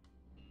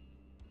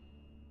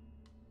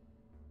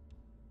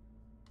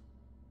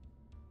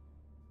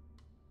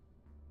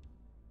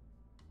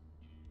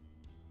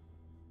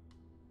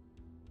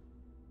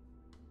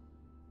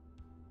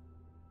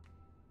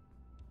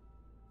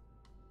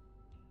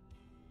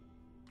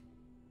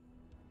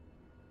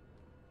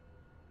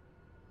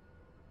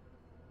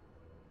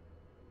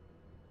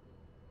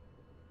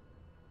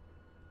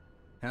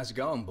 How's it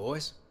going,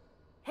 boys?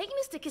 Hey,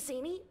 Mr.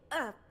 Cassini.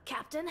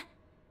 Captain.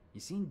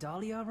 You seen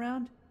Dahlia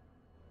around?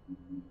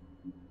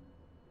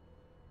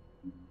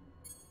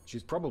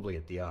 She's probably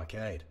at the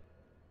arcade.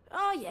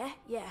 Oh,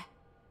 yeah.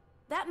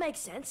 That makes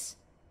sense.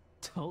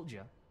 Told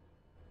ya.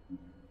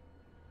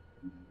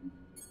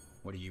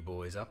 What are you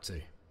boys up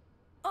to?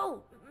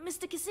 Oh,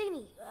 Mr.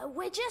 Cassini,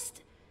 we're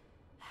just...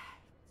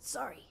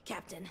 Sorry,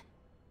 Captain.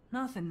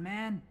 Nothing,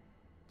 man.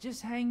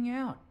 Just hanging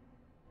out.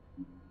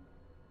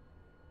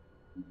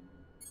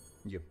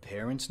 Your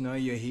parents know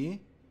you're here?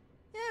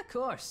 Yeah, of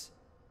course.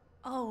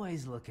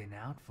 Always looking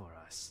out for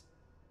us.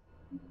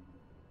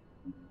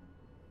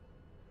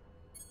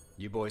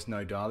 You boys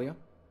know Dahlia?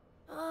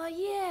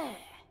 Yeah.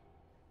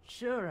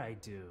 Sure I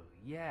do,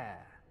 yeah.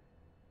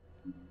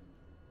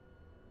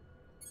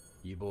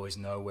 You boys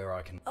know where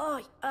I can...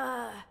 Oh,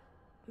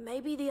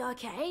 maybe the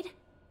arcade?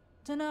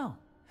 Dunno.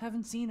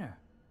 Haven't seen her.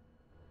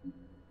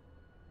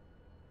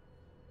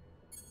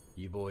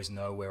 You boys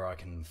know where I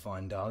can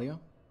find Dahlia?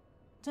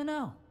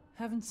 Dunno.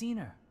 Haven't seen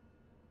her.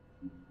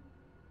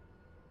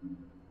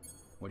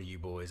 What are you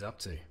boys up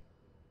to?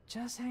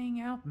 Just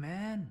hanging out,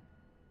 man.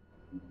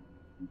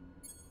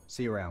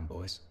 See you around,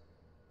 boys.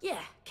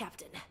 Yeah,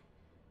 Captain.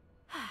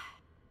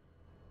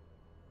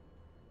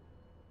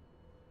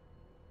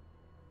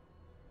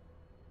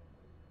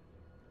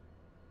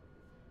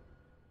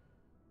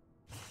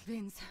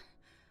 Vince,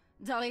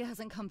 Dahlia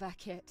hasn't come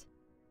back yet.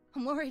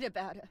 I'm worried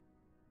about her.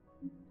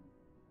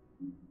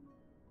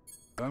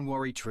 Don't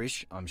worry,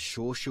 Trish. I'm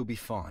sure she'll be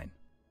fine.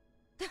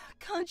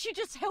 Can't you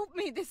just help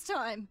me this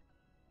time?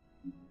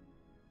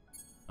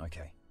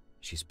 Okay.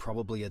 She's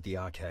probably at the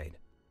arcade.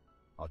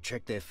 I'll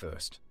check there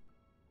first.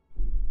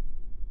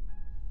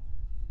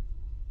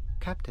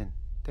 Captain,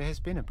 there has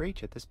been a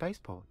breach at the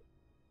spaceport.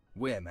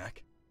 Where,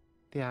 Mac?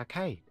 The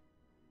arcade.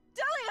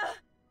 Dahlia!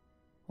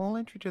 All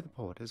entry to the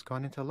port has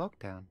gone into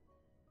lockdown.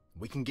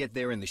 We can get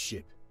there in the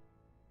ship.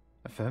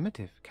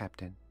 Affirmative,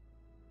 Captain.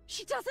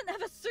 She doesn't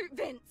have a suit,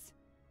 Vince!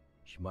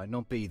 She might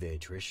not be there,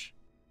 Trish.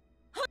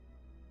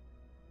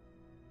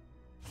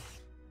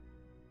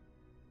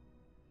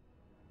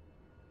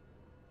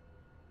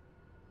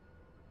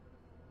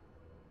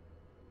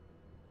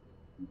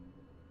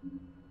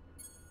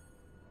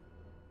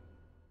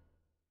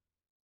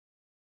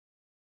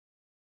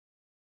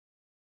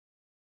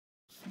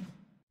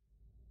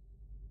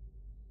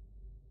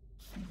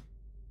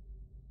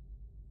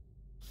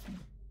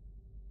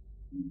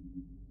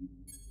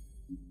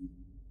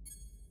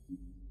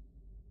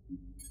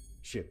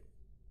 Ship.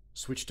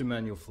 Switch to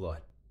manual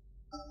flight.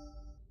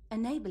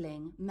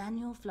 Enabling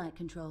manual flight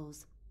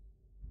controls.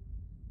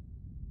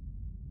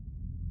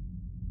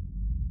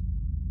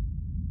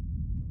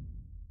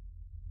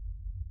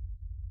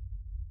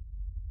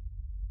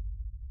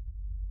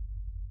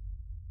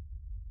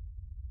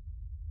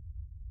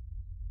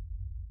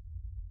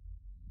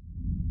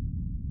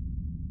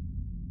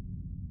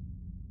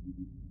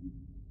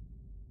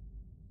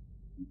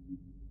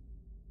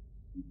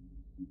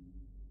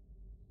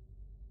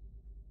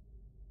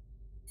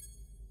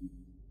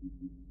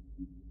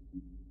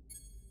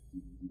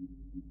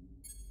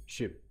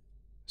 Ship.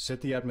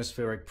 Set the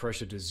atmospheric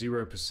pressure to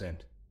 0%.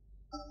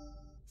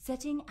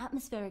 Setting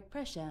atmospheric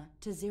pressure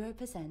to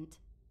 0%.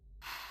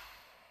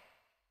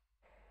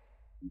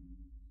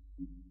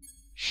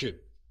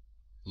 Ship.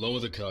 Lower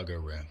the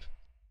cargo ramp.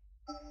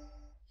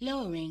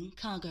 Lowering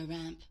cargo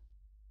ramp.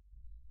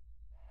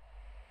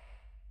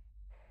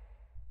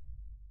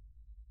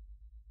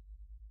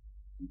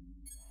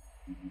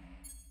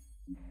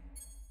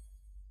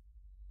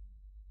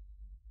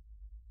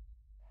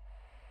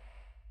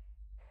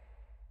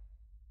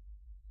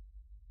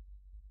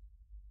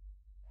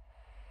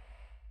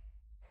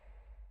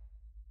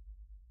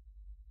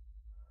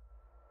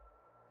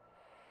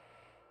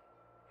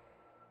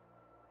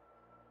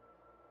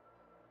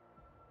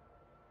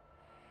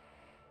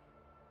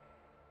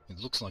 It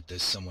looks like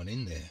there's someone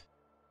in there.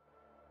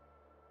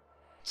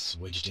 It's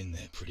wedged in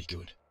there pretty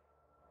good.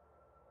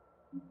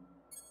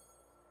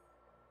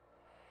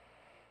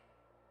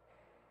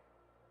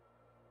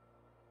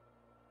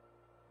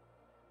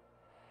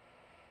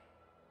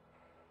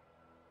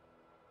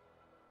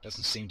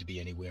 Doesn't seem to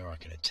be anywhere I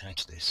can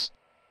attach this.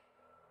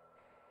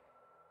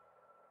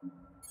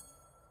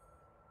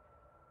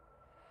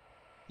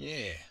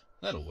 Yeah,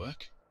 that'll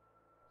work.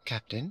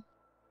 Captain?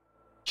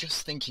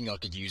 Just thinking I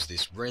could use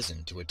this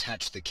resin to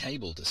attach the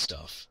cable to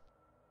stuff.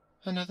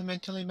 Another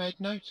mentally made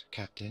note,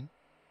 Captain.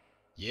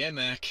 Yeah,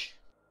 Mac.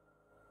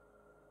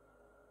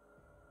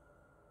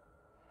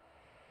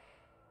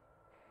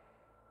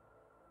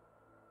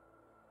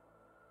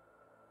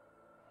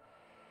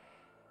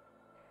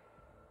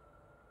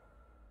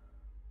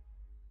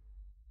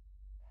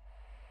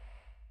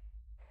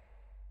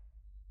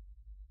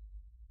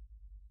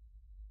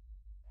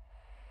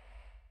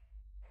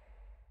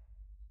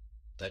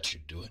 That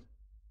should do it.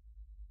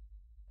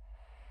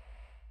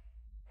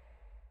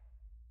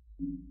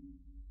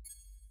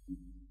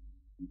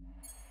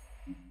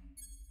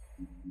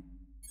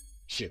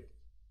 Ship.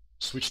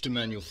 Switch to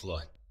manual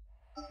flight.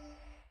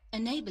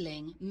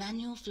 Enabling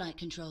manual flight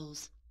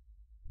controls.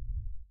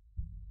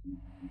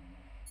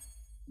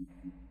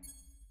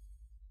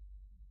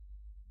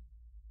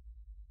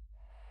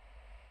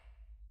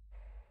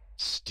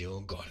 Still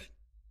got it.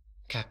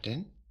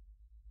 Captain?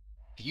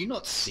 Are you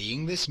not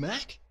seeing this,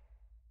 Mac?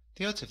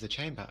 The odds of the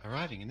chamber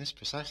arriving in this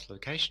precise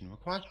location were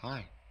quite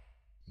high.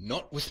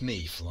 Not with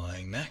me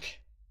flying, Mac.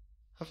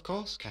 Of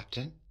course,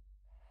 Captain.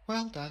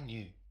 Well done,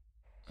 you.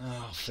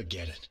 Oh,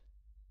 forget it.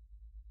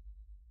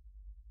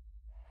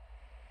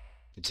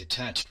 It's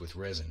attached with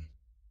resin.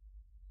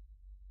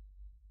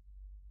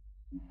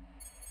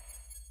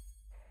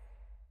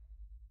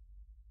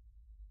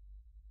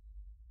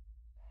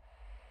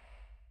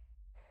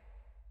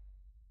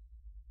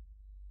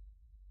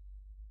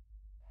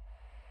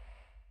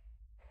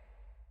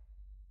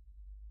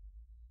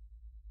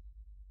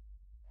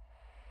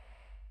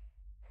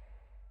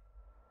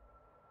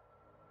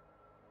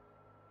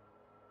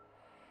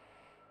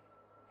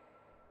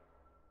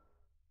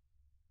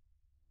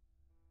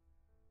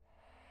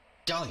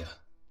 Dahlia!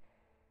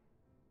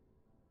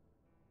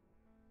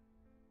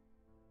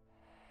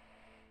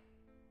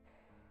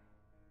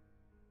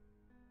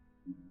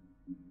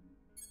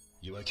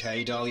 You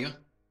okay, Dahlia?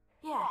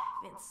 Yeah, Yeah,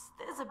 Vince,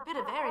 there's a bit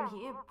of air in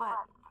here, but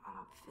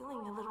I'm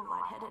feeling a little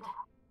lightheaded.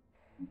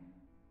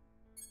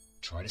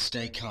 Try to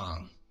stay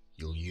calm.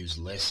 You'll use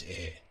less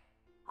air.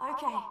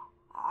 Okay,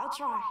 I'll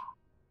try.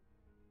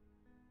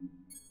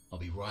 I'll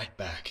be right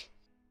back.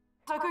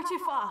 Don't go too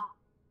far.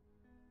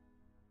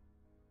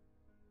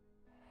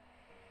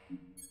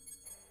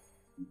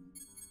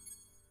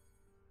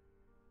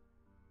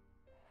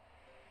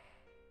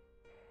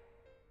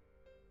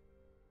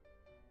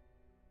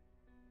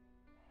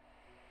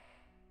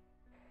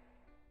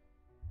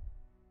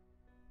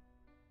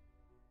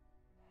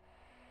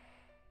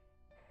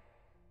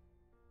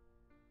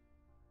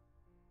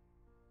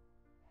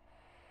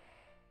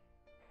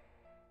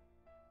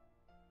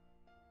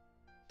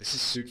 This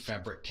is suit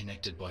fabric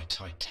connected by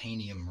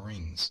titanium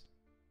rings.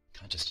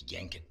 Can't just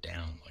yank it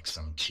down like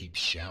some cheap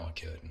shower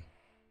curtain.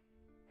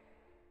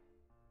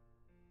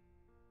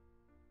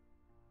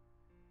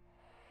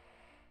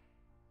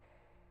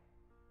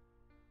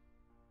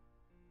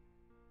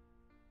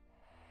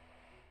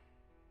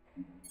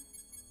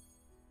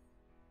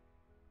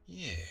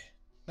 Yeah,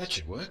 that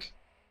should work.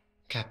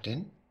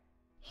 Captain?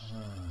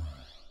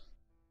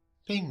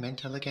 Being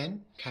mental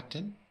again,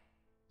 Captain?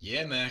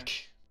 Yeah, Mac.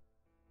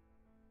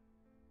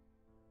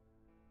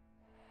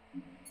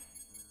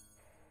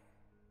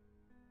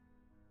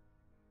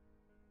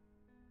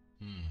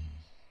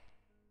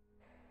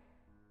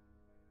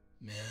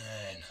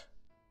 Man,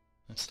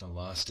 that's the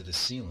last of the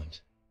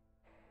sealant.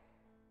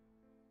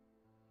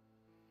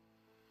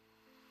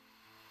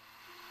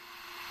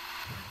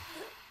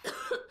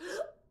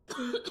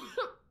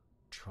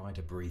 Try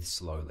to breathe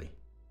slowly.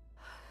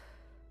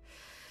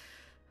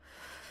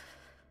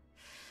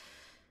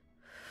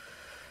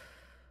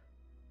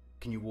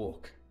 Can you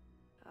walk?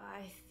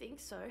 I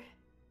think so.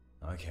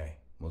 Okay,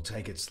 we'll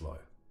take it slow.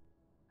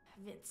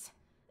 Vince,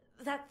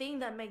 that thing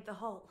that made the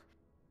hole,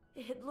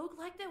 it looked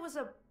like there was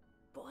a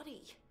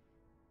body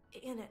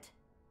in it.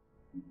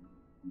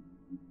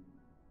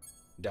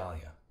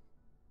 Dahlia,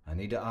 I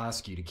need to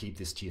ask you to keep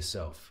this to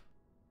yourself.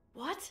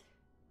 What?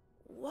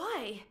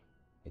 Why?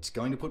 It's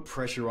going to put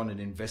pressure on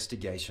an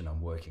investigation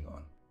I'm working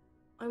on.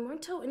 I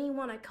won't tell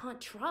anyone I can't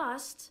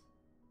trust.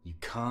 You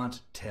can't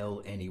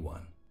tell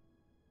anyone.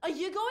 Are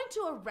you going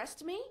to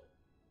arrest me?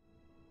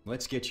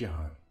 Let's get you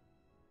home.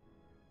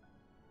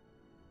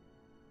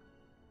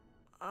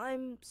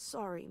 I'm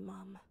sorry,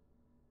 Mum.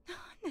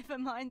 Never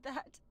mind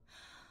that.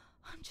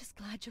 I'm just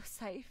glad you're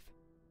safe.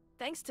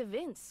 Thanks to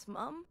Vince,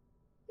 Mum.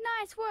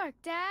 Nice work,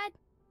 Dad.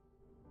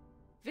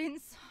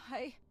 Vince,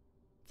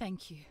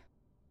 thank you.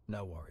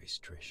 No worries,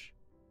 Trish.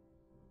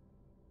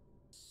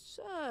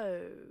 So,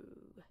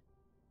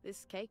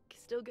 this cake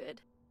still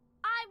good?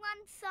 I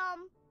want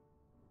some.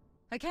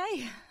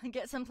 Okay,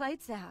 get some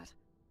plates out.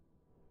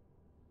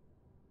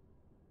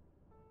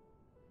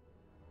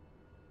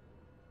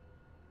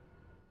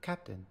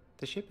 Captain,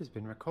 the ship has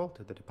been recalled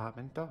to the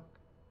department dock.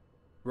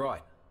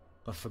 Right.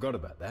 I forgot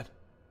about that.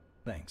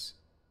 Thanks.